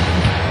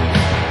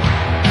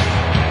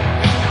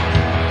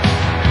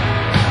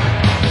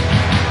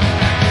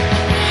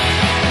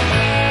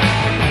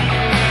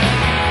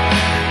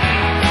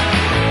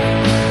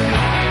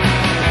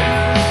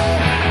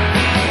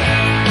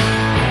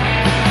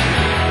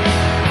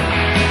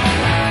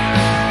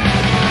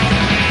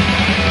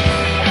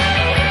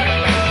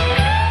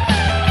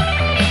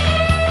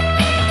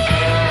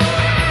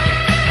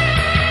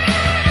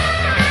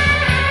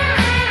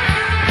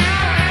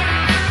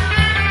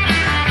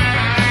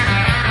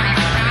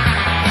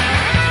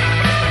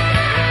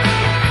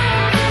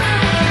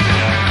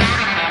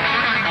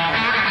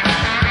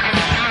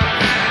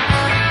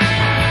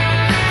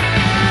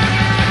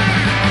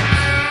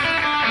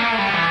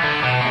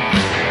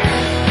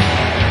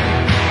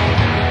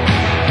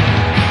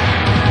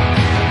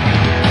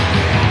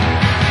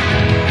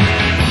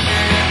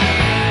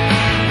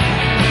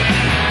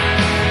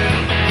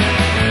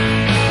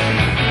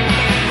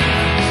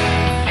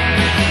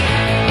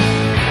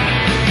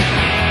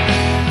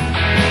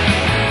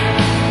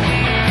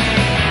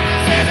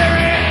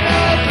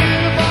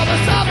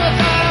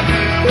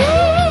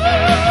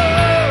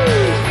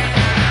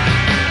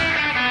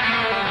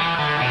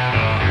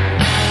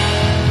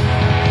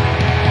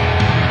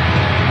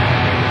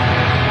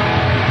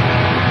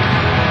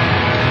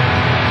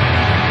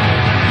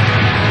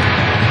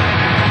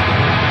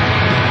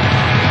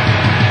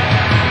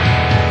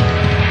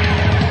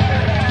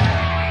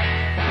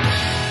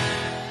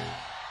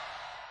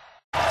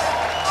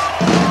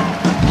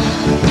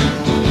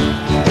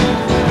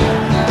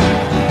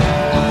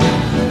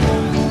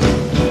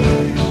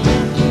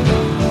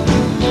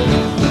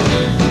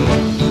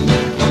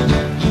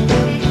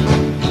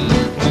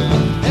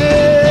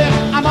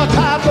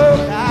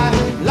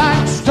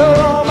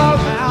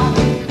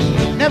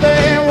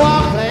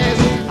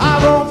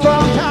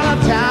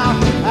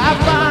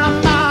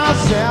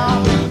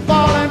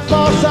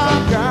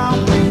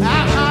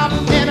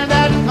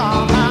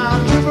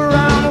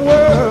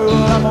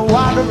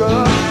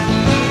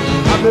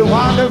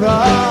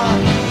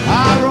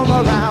 I roam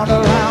around,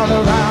 around,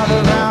 around,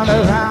 around,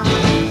 around.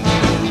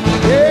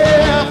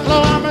 Yeah,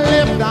 floor on my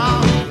left,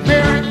 down,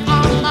 mirror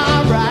on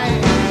my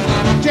right.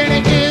 Jenny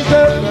is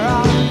the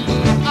girl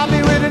I'll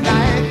be with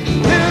tonight.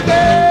 Little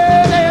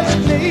girl, ask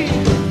me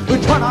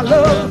which one I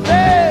love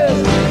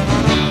best.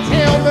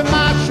 Tell me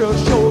my shirt,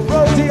 show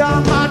Rosie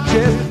on my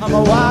chest. I'm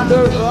a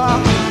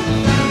wanderer,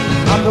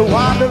 I'm the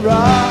wanderer.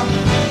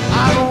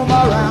 I roam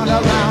around,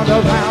 around,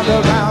 around,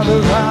 around,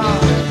 around.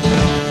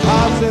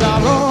 I said I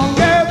roam,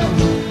 girl,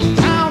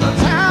 town to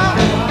town,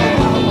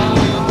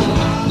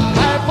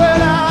 right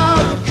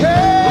without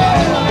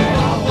care.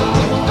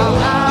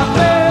 I've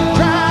been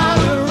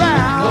driving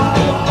around,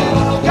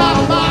 got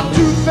my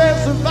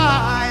two-face and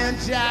fire and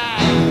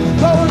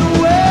jive. Going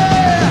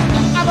away,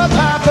 I'm a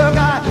type of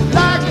guy,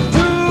 like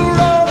to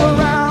roll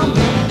around.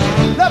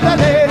 Lovely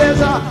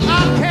ladies, I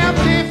can't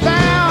be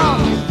found.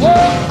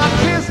 Whoa, I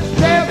kiss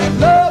them,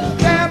 love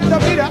them, to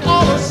me they're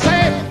all the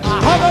same. I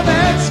hug them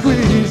and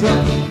squeeze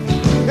them.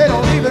 They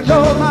don't even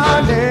know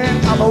my name.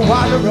 I'm a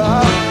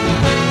wanderer.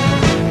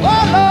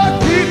 Oh Lord,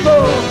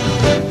 people,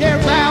 get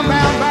round,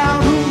 round,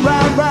 round,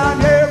 round, round,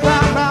 round, yeah,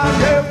 round,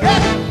 round, yeah, yeah.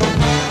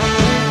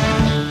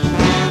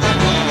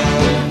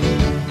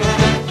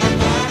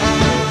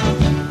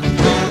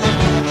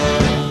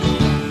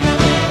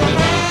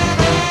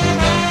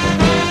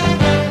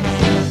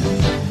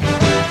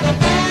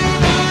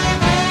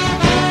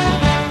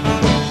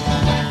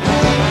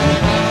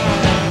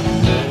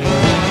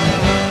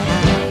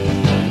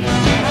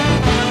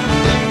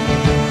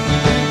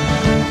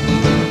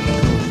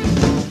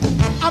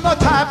 I'm a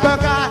type of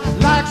guy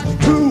likes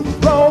to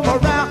roam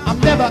around. I'm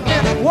never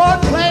in one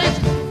place.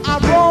 I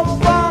roam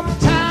from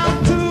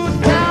town to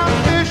town.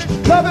 Fish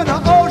loving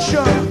the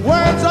ocean,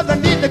 worms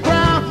underneath the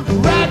ground.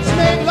 Rats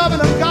snake loving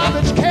the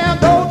garbage can.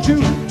 Don't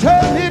you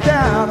turn me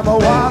down. I'm a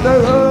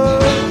wanderer.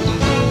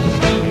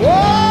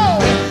 Whoa,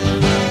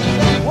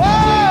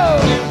 whoa.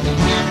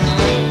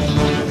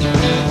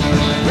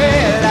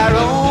 Well, I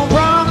roam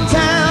from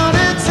town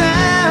to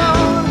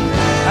town.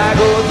 I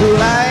go through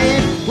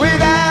life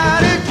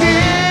without a care.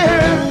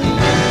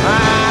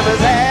 I'm as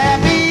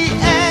happy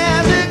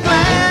as a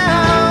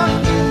clown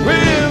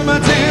with my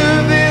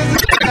two-face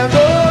and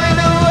going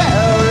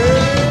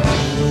nowhere.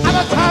 I'm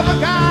a type of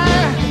guy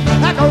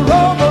that can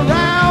roam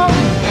around.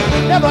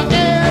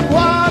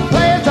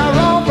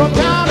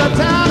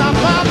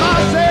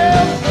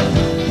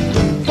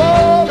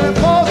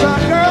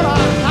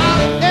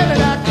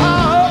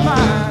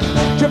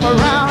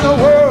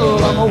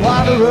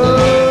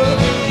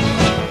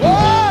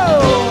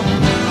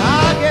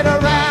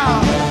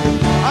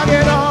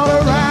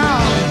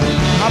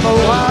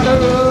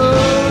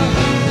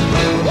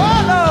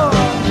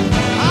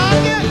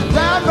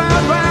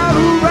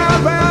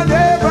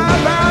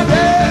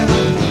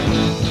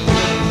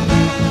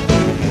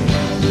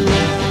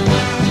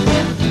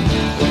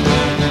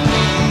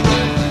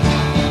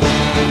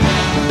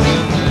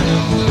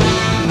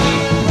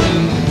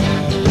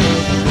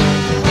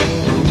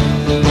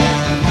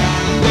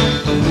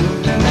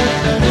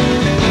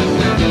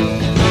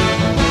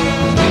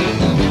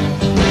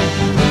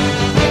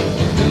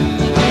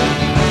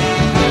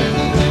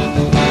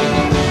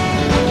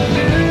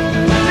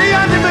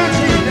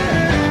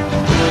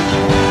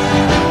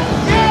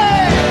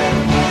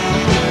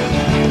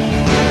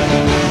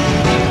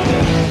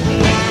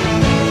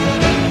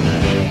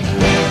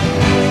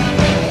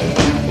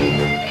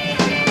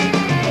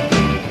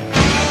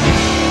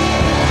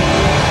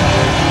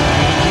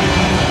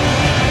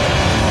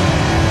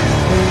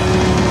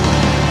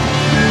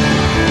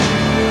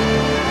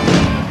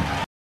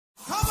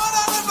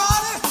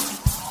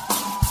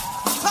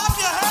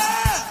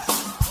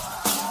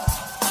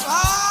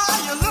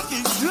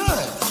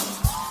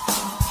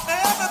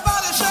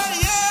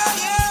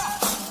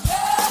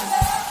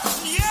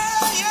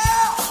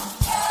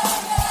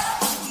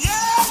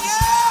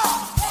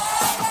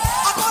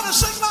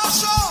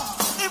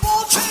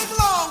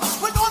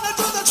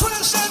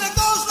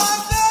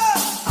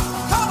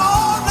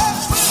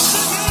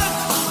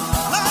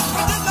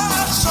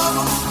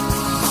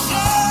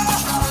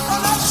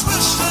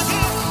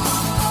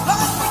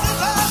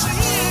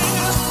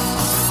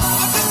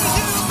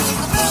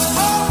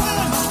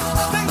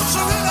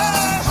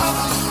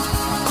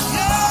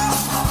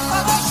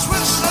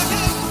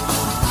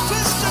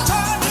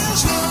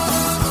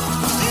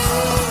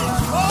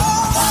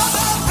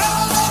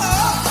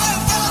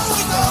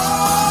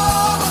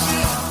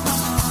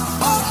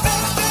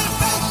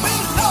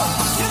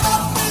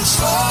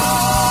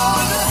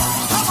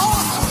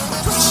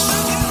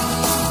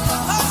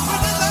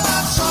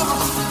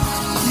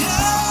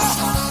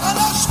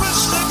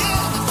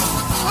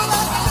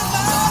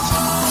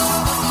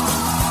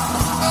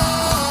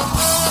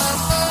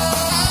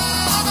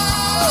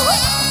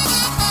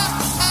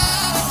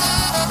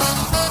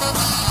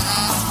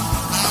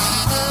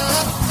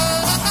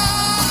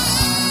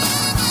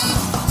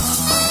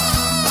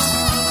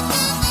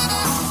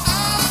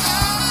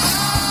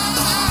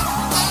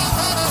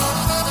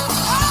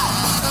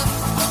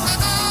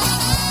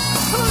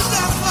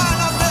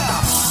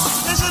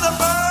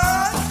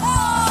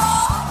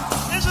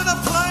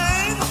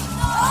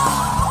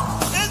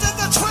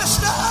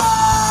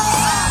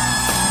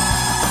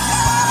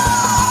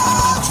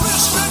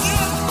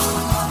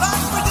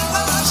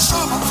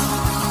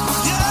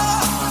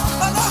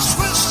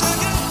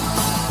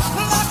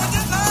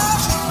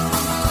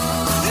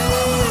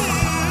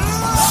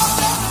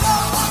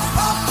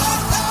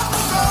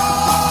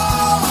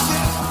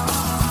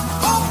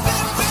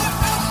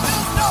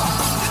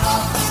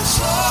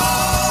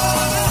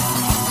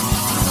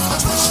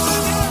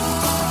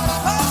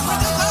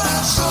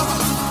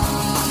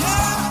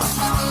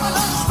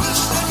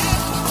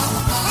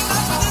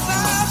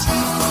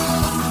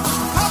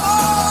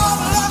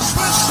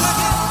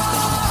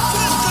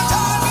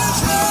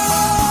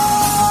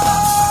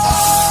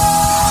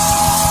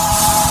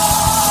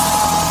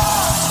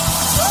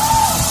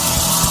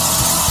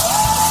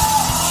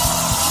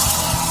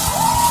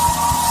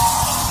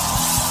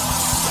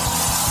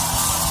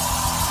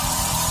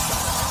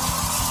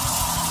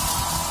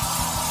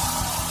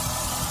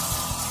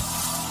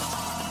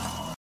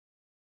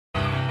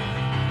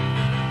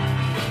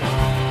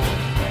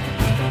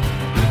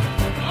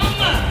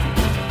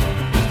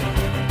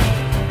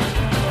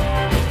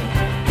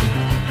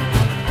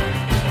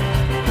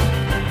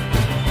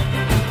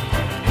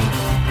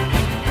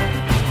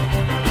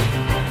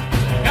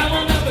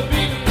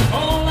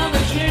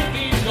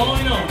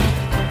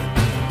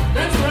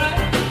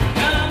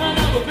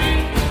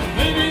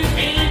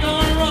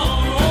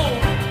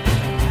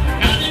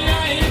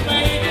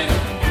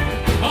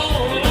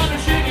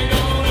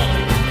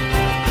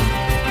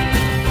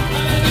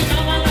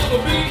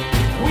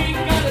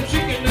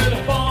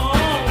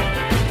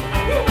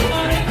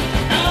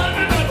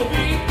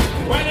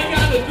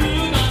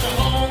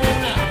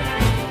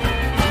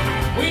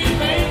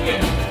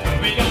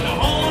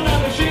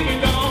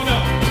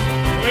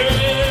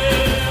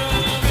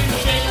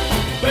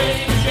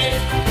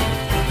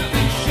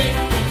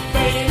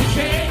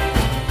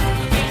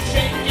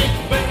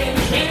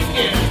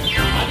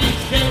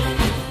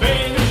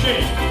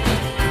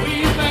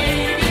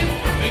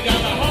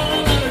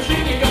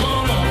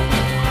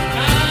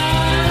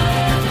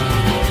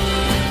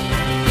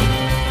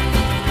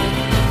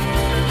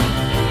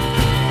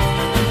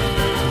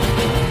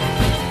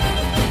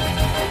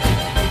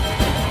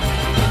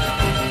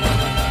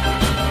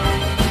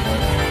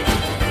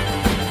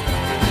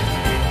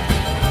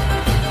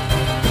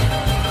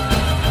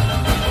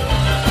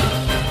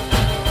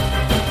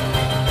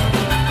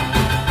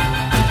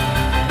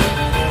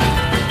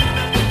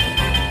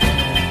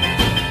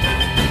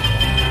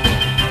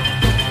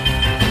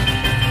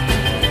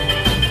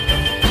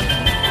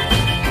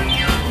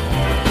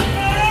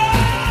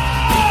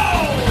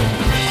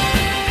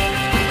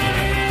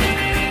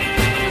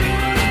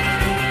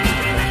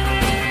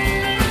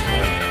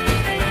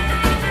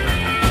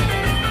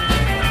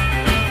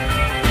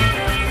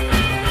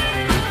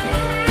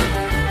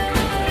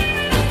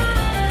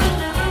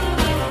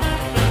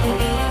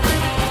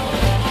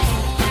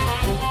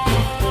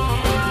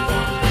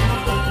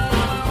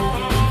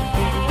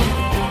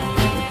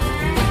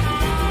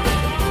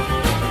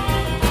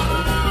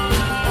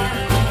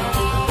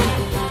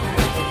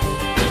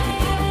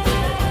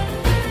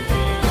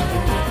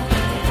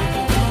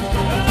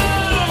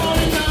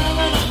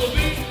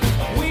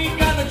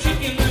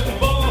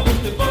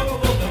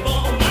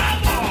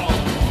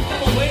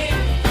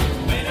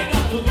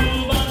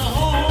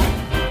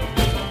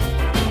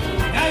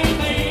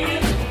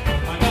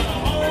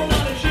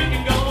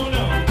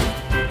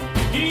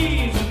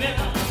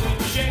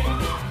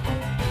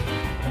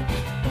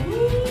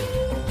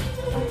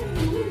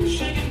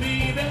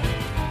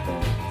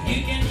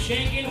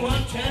 shaking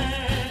one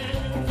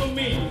time for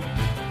me.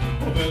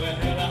 Oh, baby,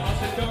 had a house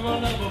to come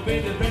on up, but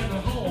baby, there's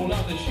a whole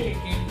lot of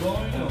shaking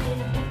going on.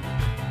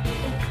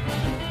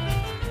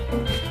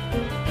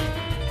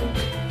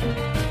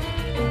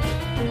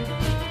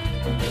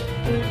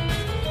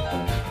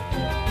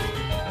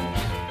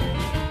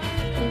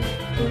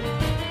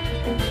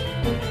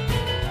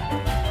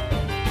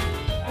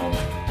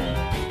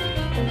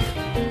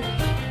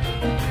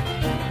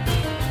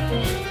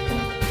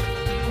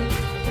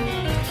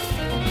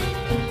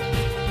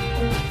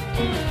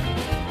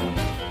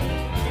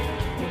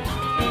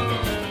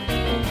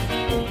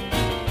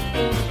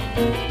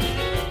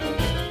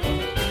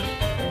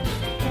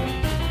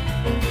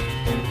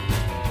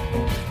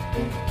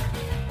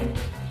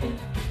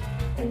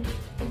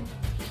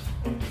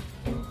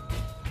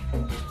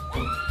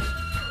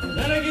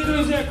 Дорогие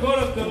друзья,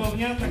 коротко, но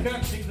внятно,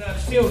 как всегда,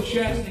 все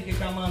участники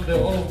команды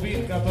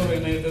Offbeat, которые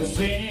на этой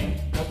сцене,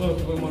 которых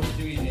вы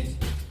можете видеть.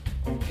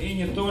 И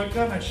не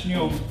только,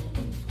 начнем.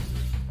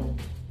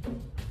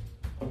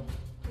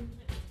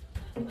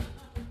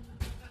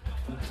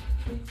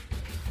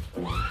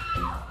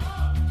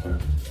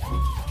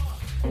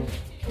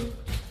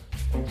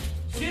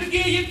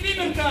 Сергей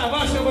Ефименко,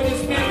 ваши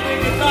аплодисменты,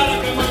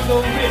 гитара команды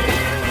Offbeat.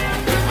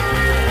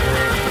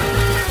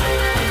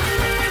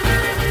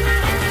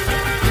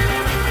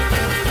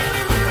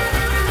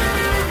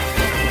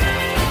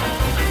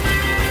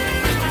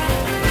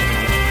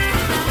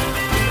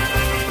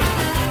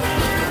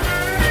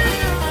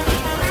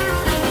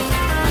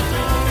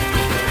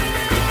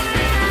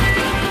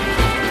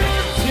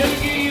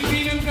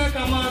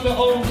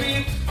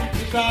 Offbeat,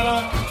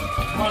 гитара,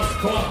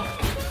 Москва.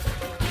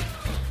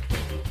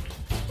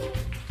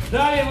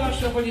 Далее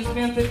ваши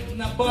аплодисменты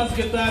на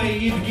бас-гитаре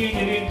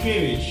Евгений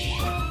Ренкевич.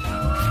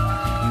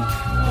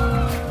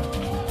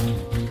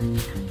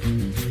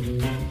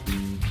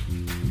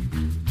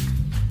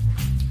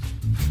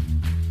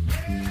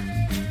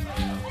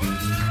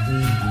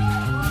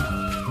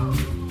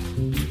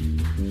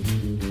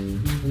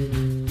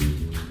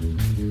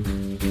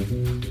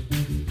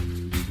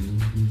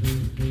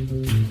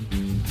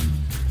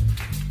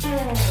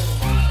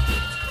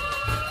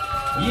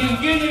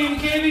 Евгений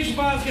Ренкевич,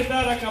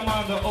 бас-гитара,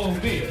 команда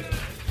Offbeat.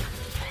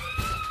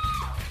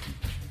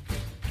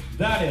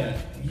 Далее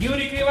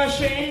Юрий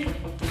Кривошей,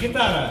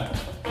 гитара.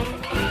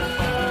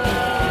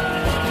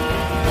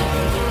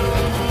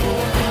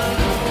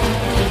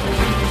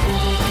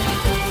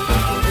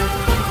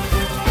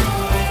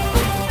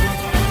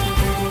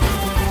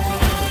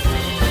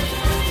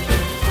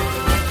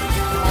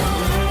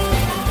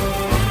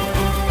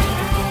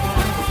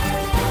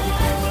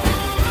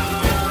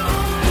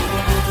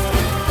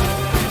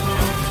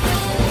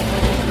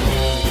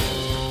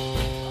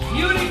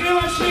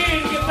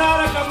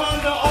 Гитара,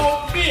 команда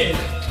Offbeat.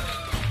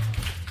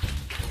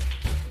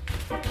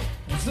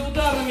 За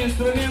ударными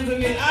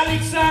инструментами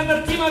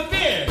Александр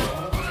Тимофеев.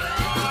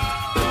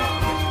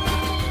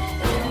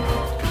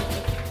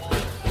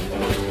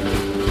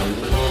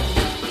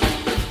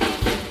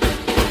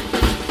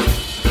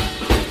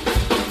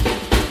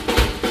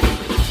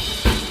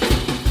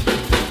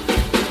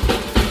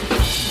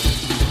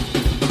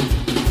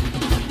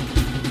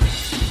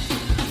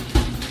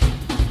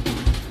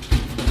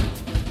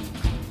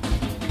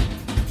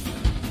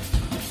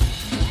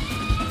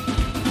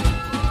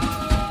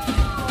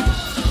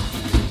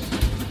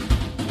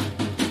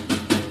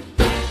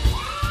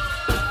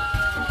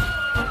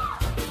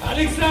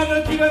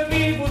 Александр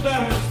Тимофеев,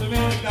 ударный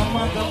инструмент,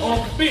 команда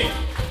Offbeat.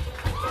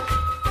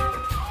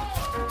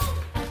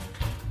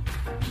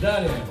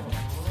 Далее.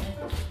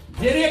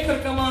 Директор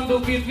команды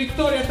Offbeat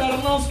Виктория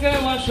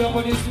Тарновская, ваши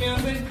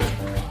аплодисменты.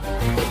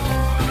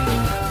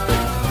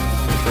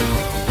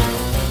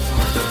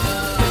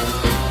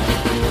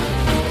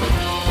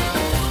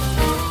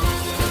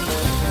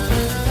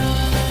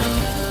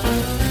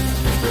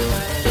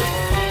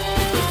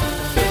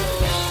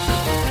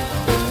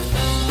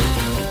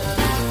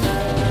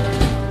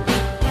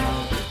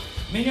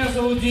 Меня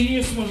зовут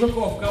Денис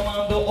Мужиков,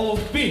 команда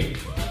Offbeat.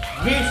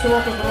 Весь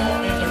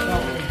рок-н-ролл это ко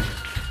мне.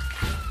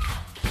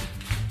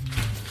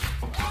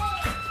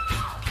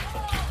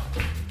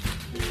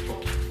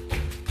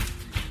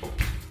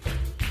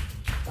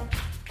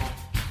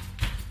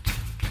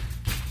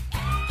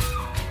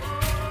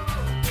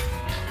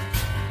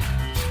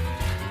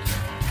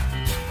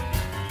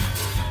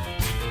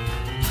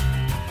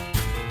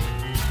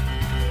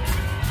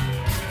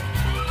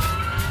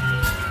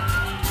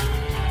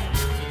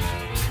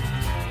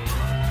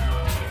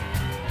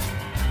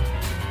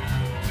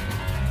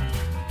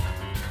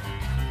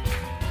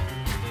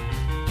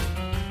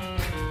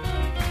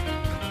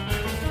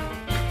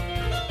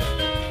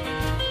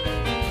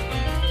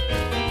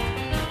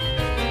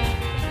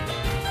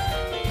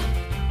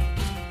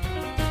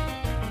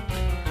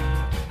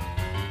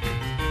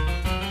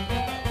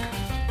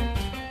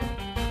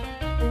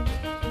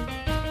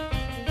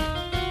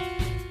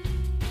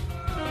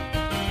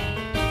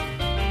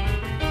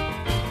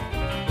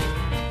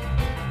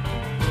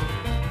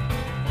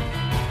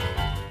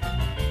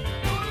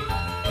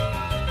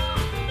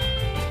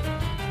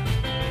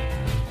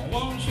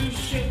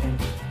 shake.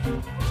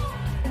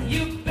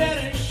 You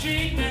better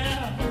shake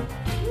now.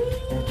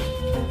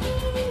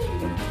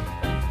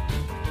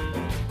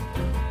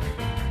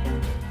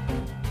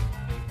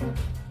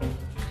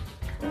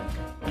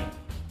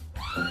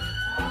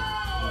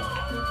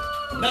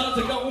 Now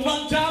to go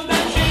one time,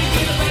 that shake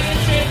it, better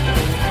shake.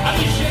 I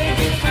be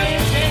shaking,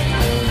 better shake.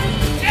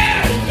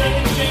 Yeah, you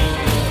better shake.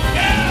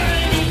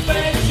 Yeah, you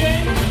better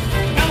shake.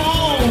 Come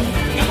on,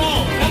 come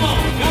on, come on,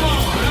 come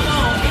on, come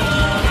on, come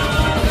on,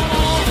 come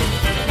on,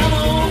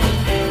 come on, come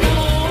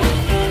on,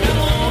 come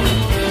on, come on, come on, come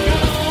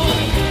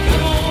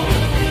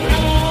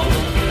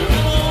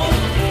on,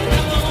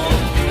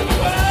 come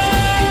on.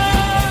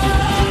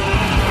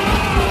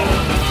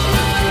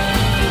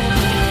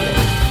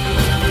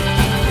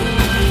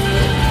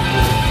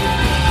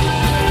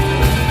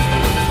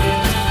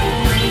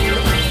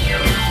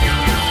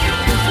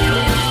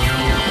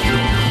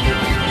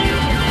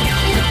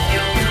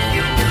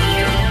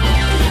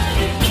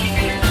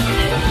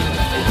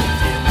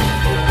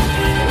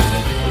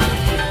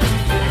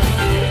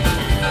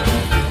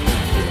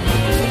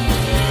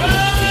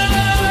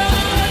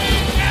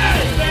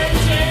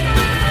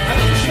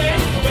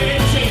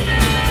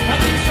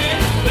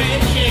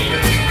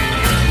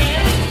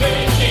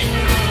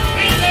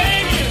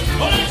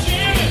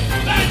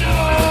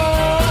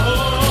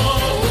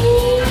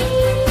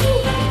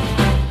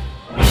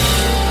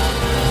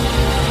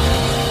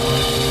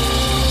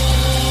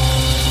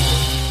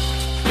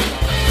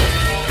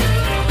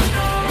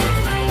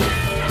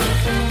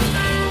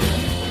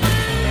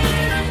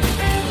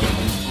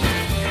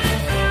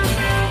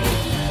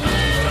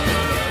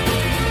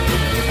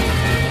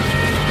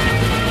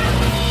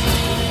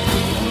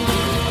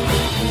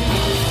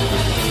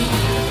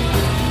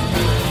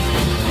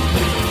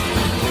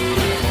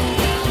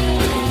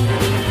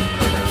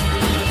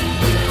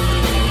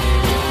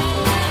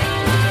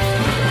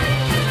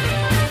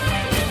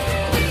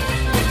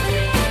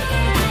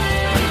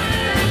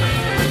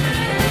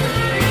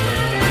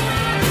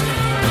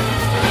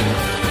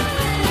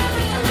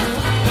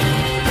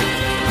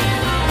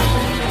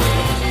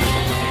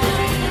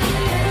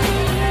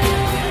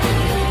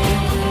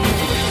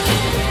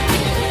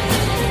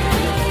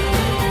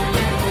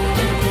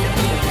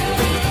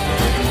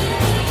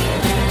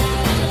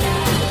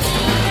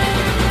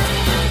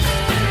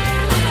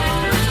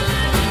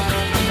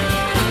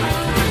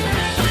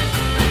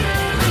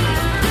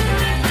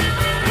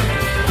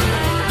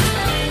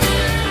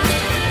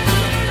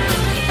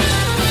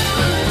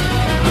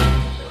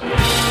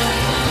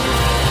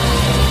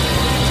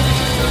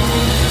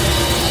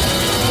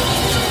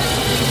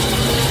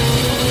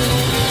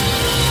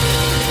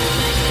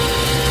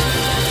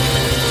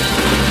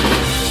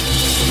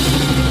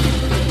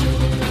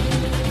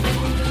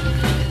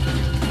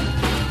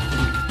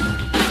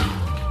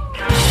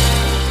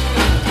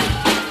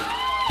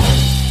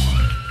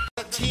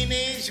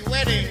 Teenage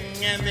wedding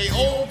and the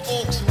old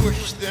folks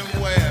wish them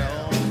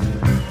well.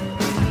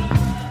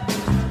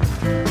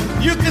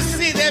 You can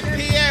see that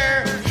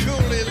Pierre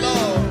truly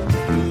loved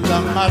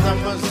the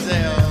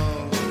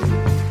mademoiselle.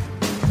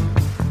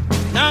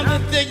 Now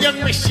that the young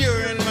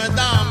monsieur and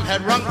madame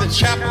had rung the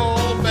chapel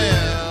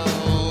bell,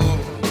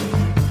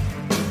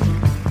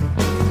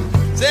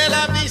 c'est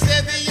la vie,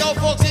 said the old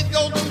folks, it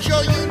goes to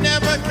show you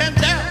never can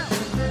tell.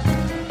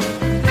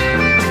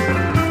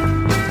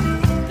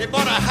 They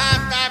bought a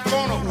high-five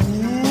corner,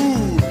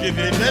 ooh, did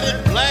they let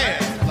it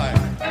blast like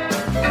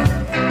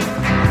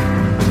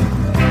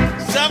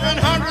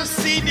 700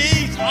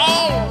 CDs,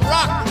 all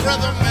rock,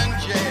 rhythm, and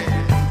jazz.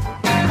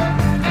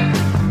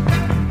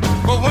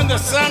 But when the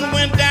sun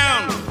went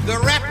down, the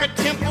rapid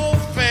tempo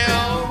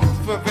fell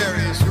for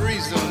various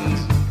reasons.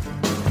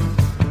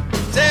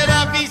 Said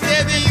I be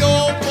said the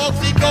old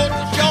folks, he goes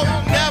to show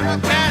you never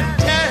can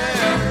tell.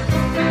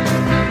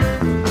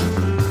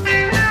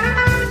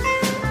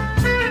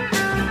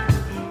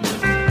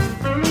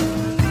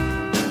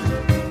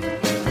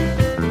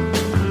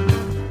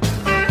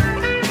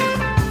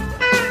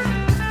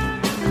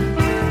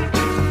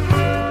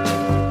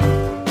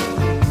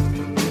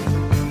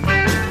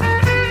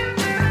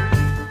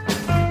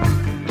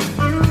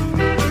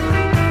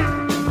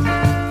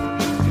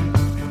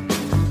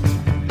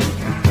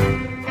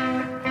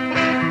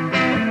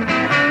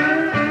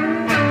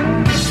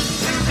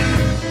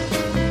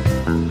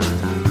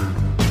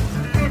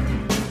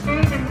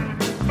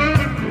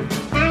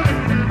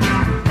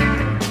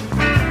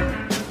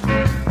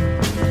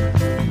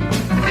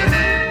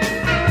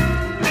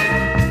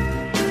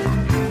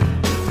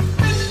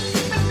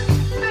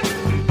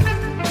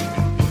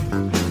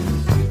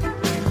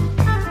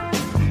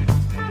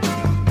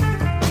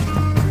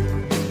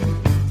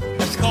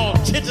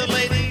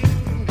 Titillating.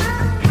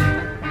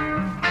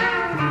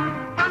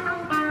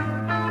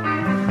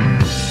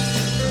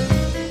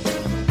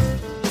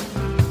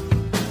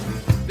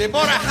 They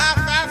bought a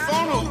high-five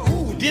phone,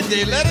 ooh, did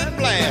they let it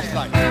blast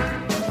like that?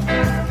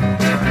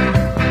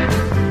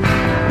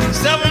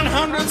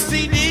 700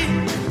 CD,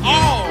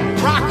 all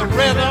rock,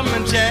 rhythm,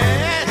 and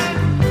jazz.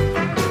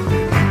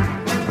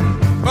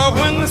 But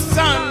when the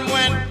sun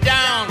went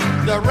down,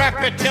 the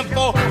rapid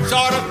tempo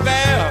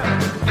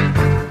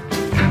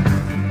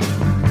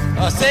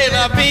C'est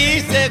la vie,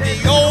 said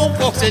the old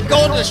folks. It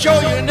goes to show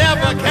you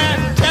never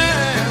can tell.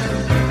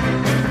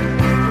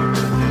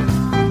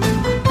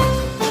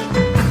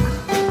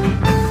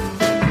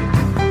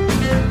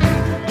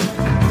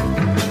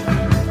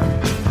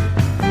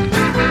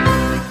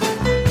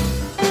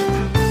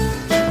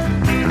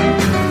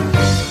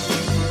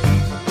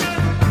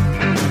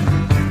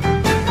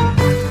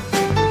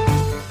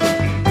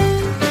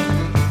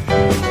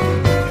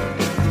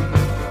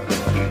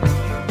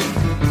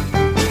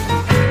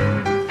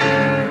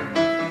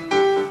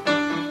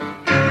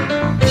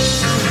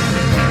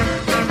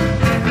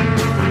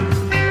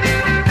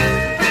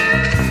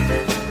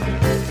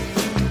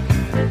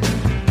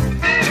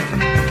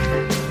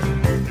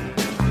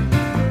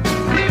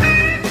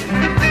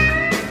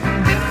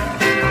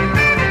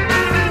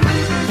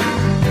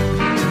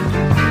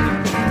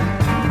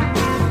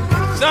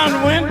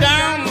 Sun went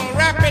down, the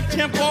rapid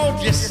tempo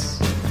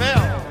just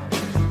fell.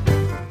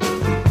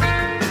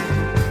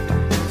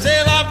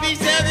 C'est la vie,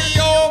 said the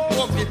old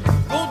folks. It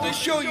goes to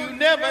show you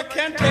never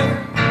can tell.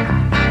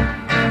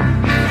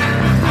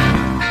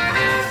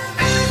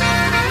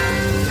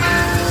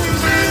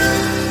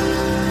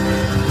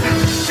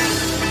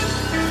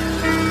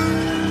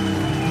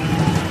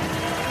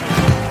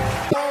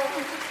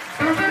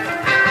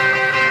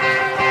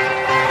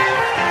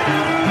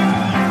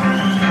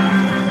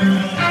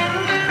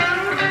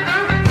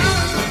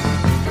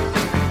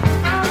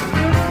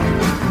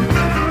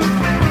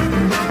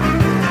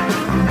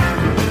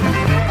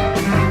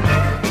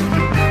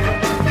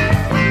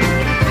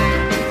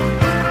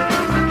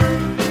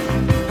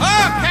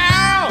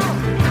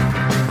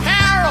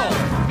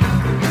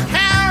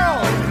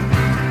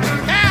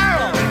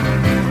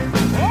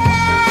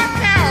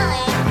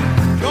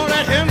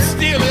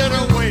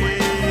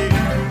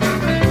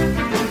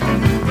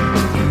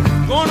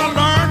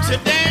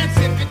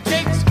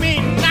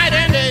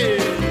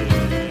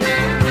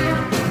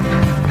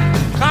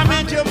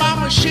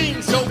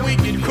 So we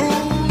can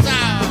cruise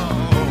out.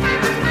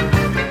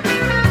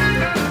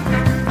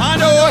 I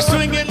know a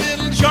swinging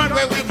little joint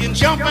where we can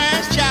jump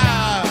and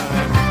shout.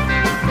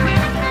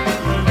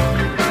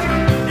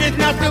 It's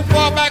not too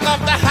far back off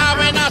the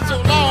highway, not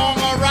so long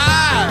a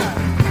ride.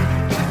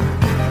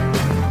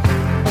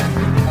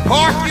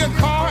 Park your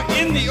car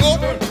in the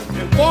open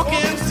and walk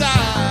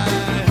inside.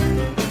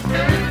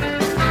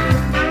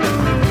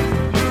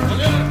 A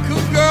little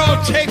cool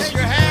girl takes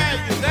your hand,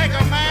 you think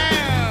a man.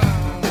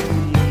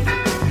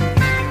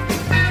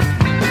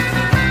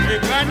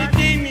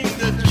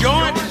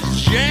 Joint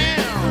is jam.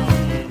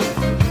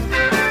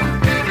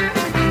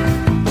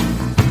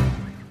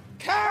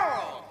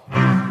 Carol,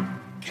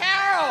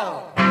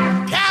 Carol,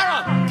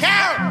 Carol,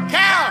 Carol,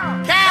 Carol,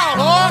 Carol,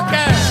 oh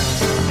Carol.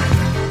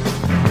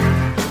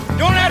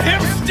 Don't let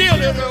him steal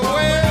it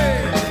away.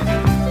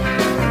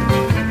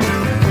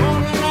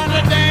 Gonna run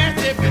a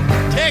dance if it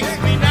takes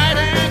me night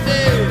and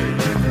day.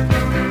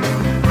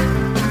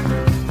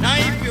 Now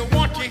if you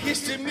want to hear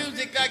some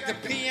music like the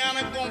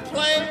piano gonna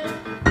play,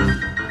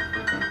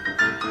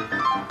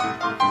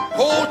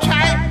 hold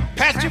tight,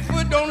 pat your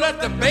foot, don't let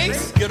the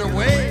bass get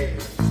away.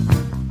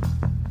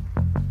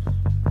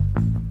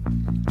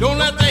 Don't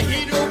let the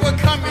heat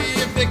overcome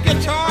you if the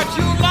guitar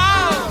too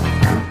loud.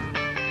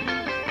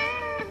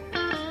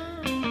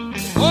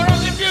 Or if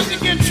the music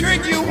can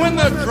trick you when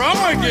the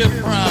drummer gets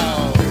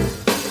proud.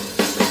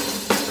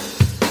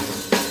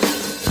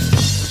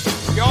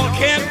 Y'all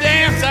can't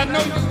dance, I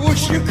know you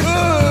wish you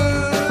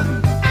could.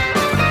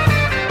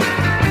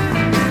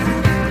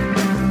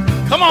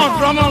 Come on,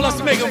 drummer,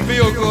 let's make them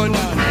feel good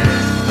now.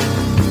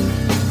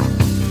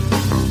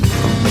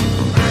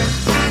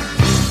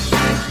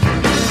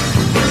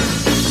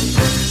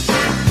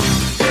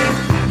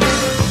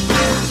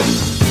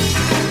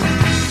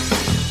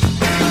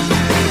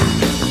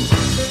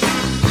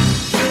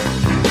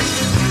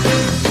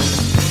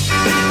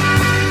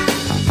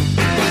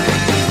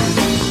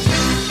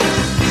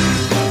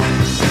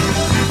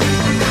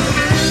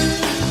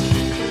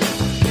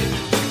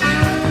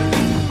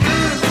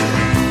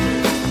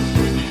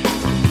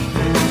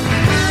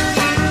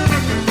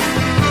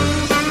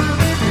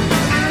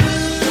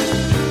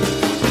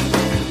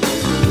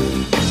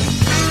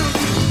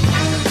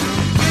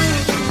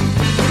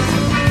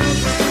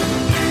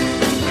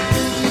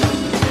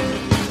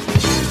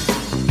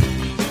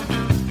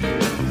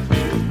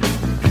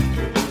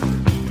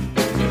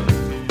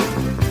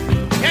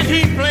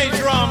 He play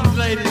drums,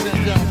 ladies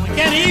and gentlemen.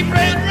 Can he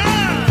play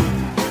drums?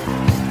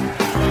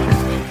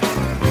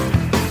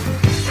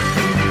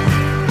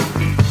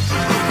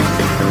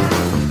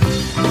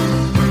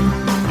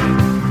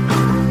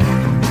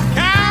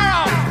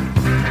 Carol!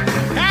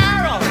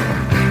 Carol!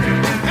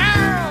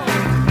 Carol!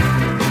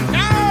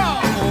 Carol!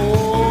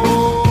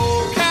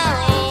 Oh,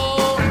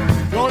 Carol!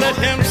 Don't let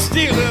him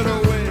steal it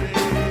away.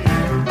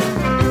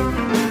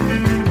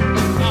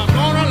 I'm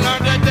gonna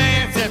learn to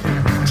dance if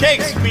it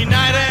takes me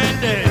night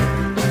and day.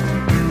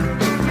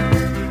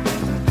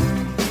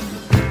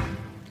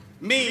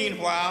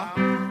 Meanwhile,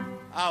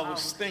 I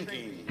was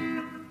thinking,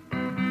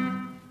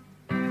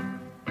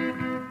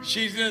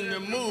 she's in the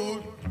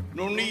mood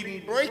No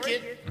needn't break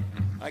it.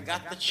 I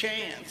got the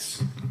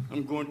chance.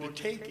 I'm going to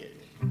take it.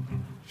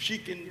 She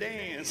can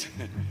dance.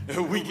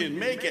 We can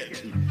make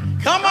it.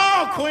 Come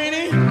on,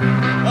 Queenie.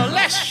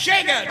 Let's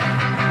shake it.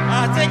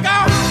 I say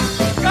go,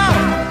 go,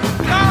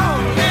 go,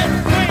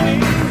 little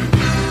Queenie.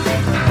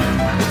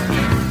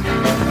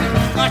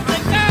 I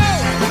say go,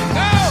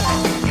 go,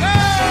 go,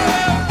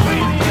 little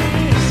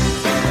Queenie.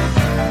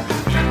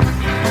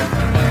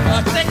 I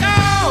say go,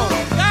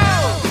 go,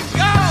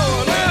 go,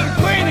 little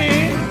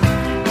Queenie.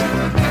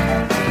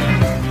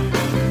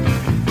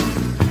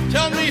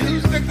 Tell me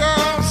who's the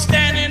girl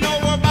standing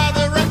over by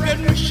the record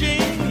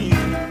machine,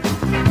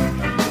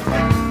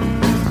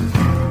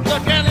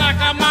 looking like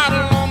a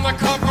model on the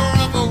cover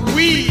of a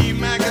Wii.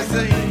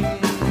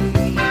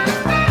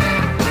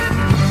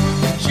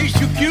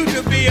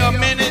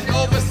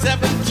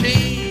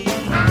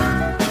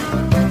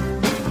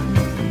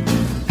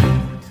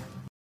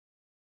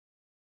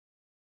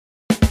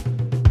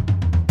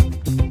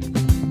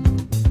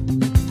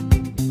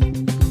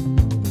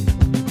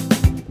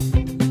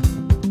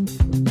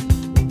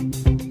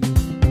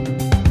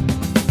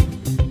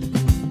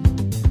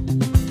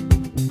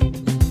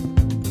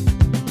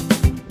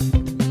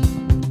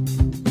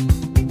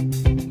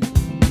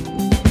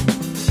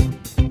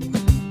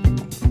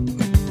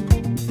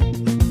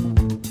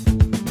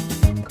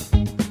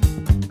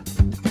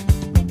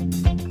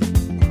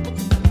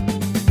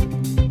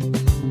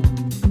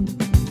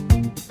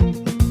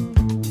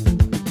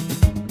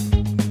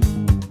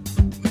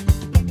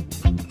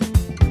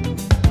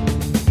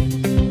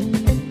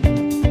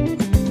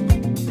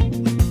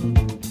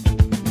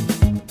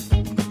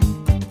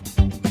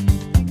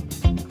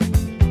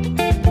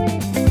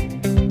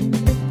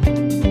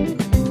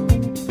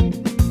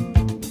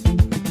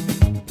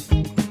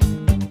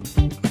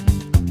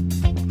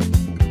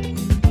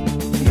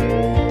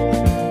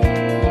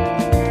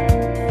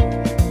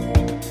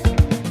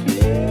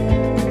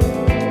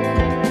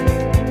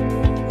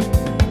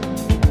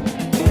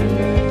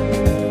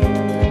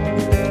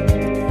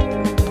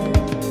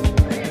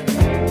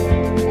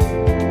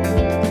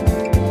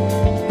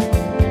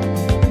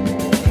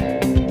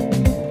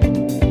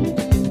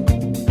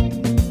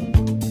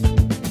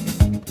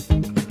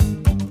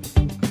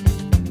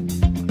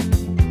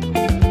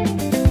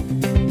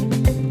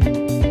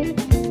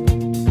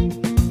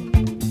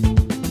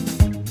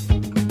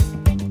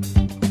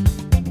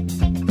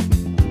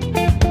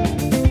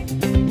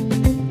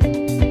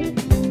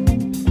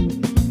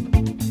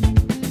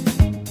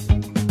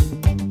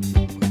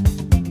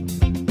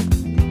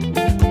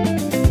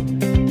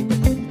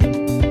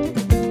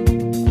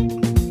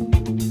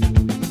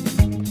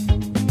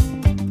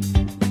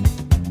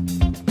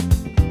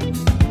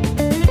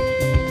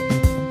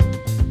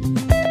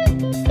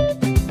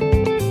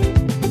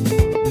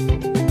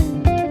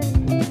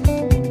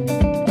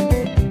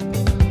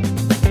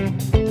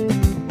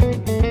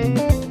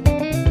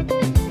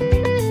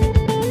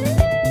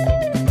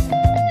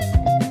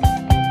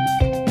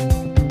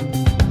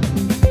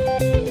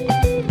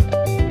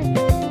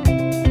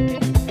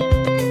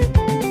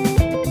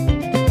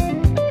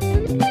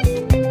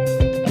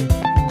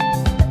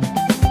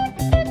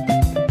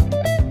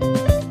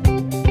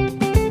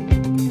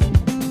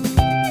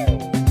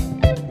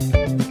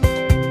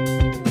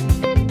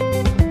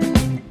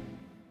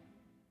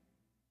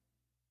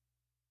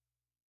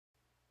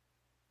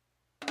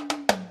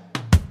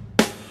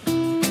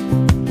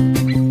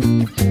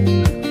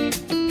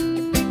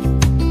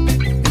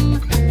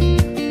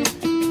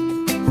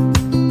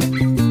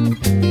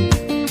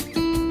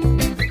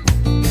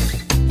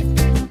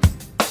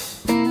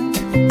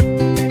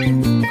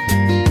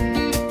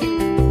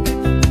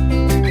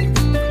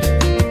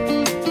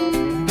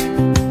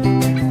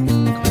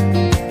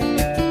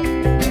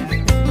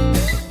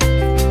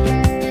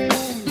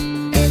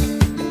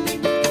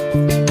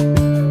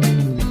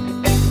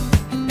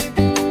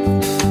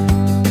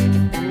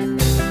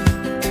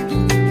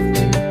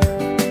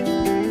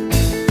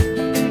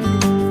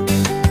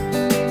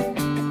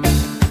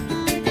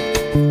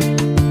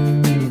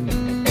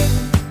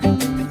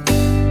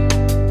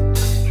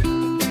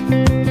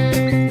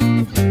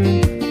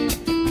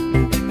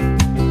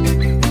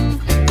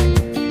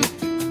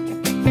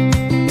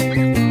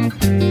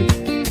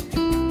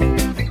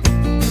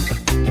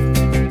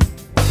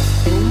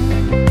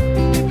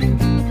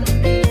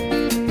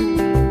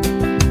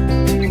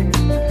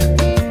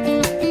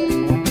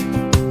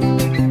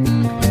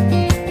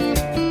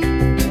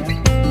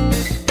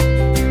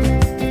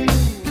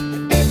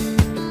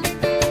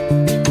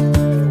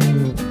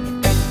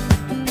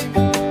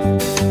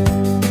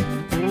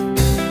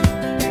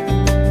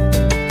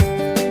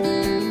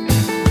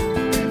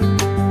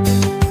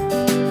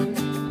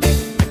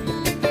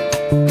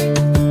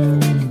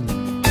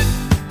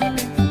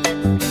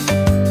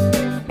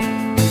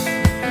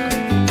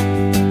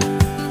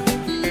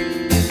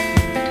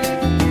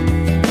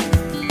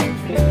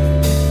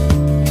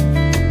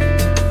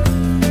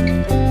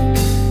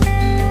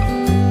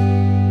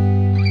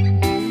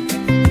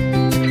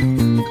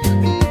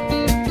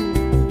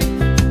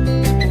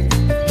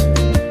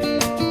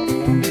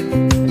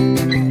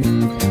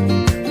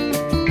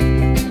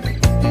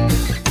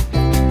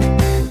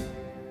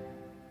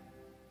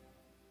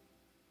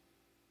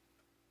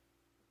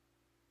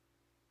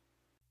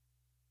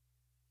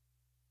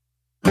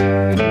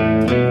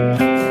 Thank you.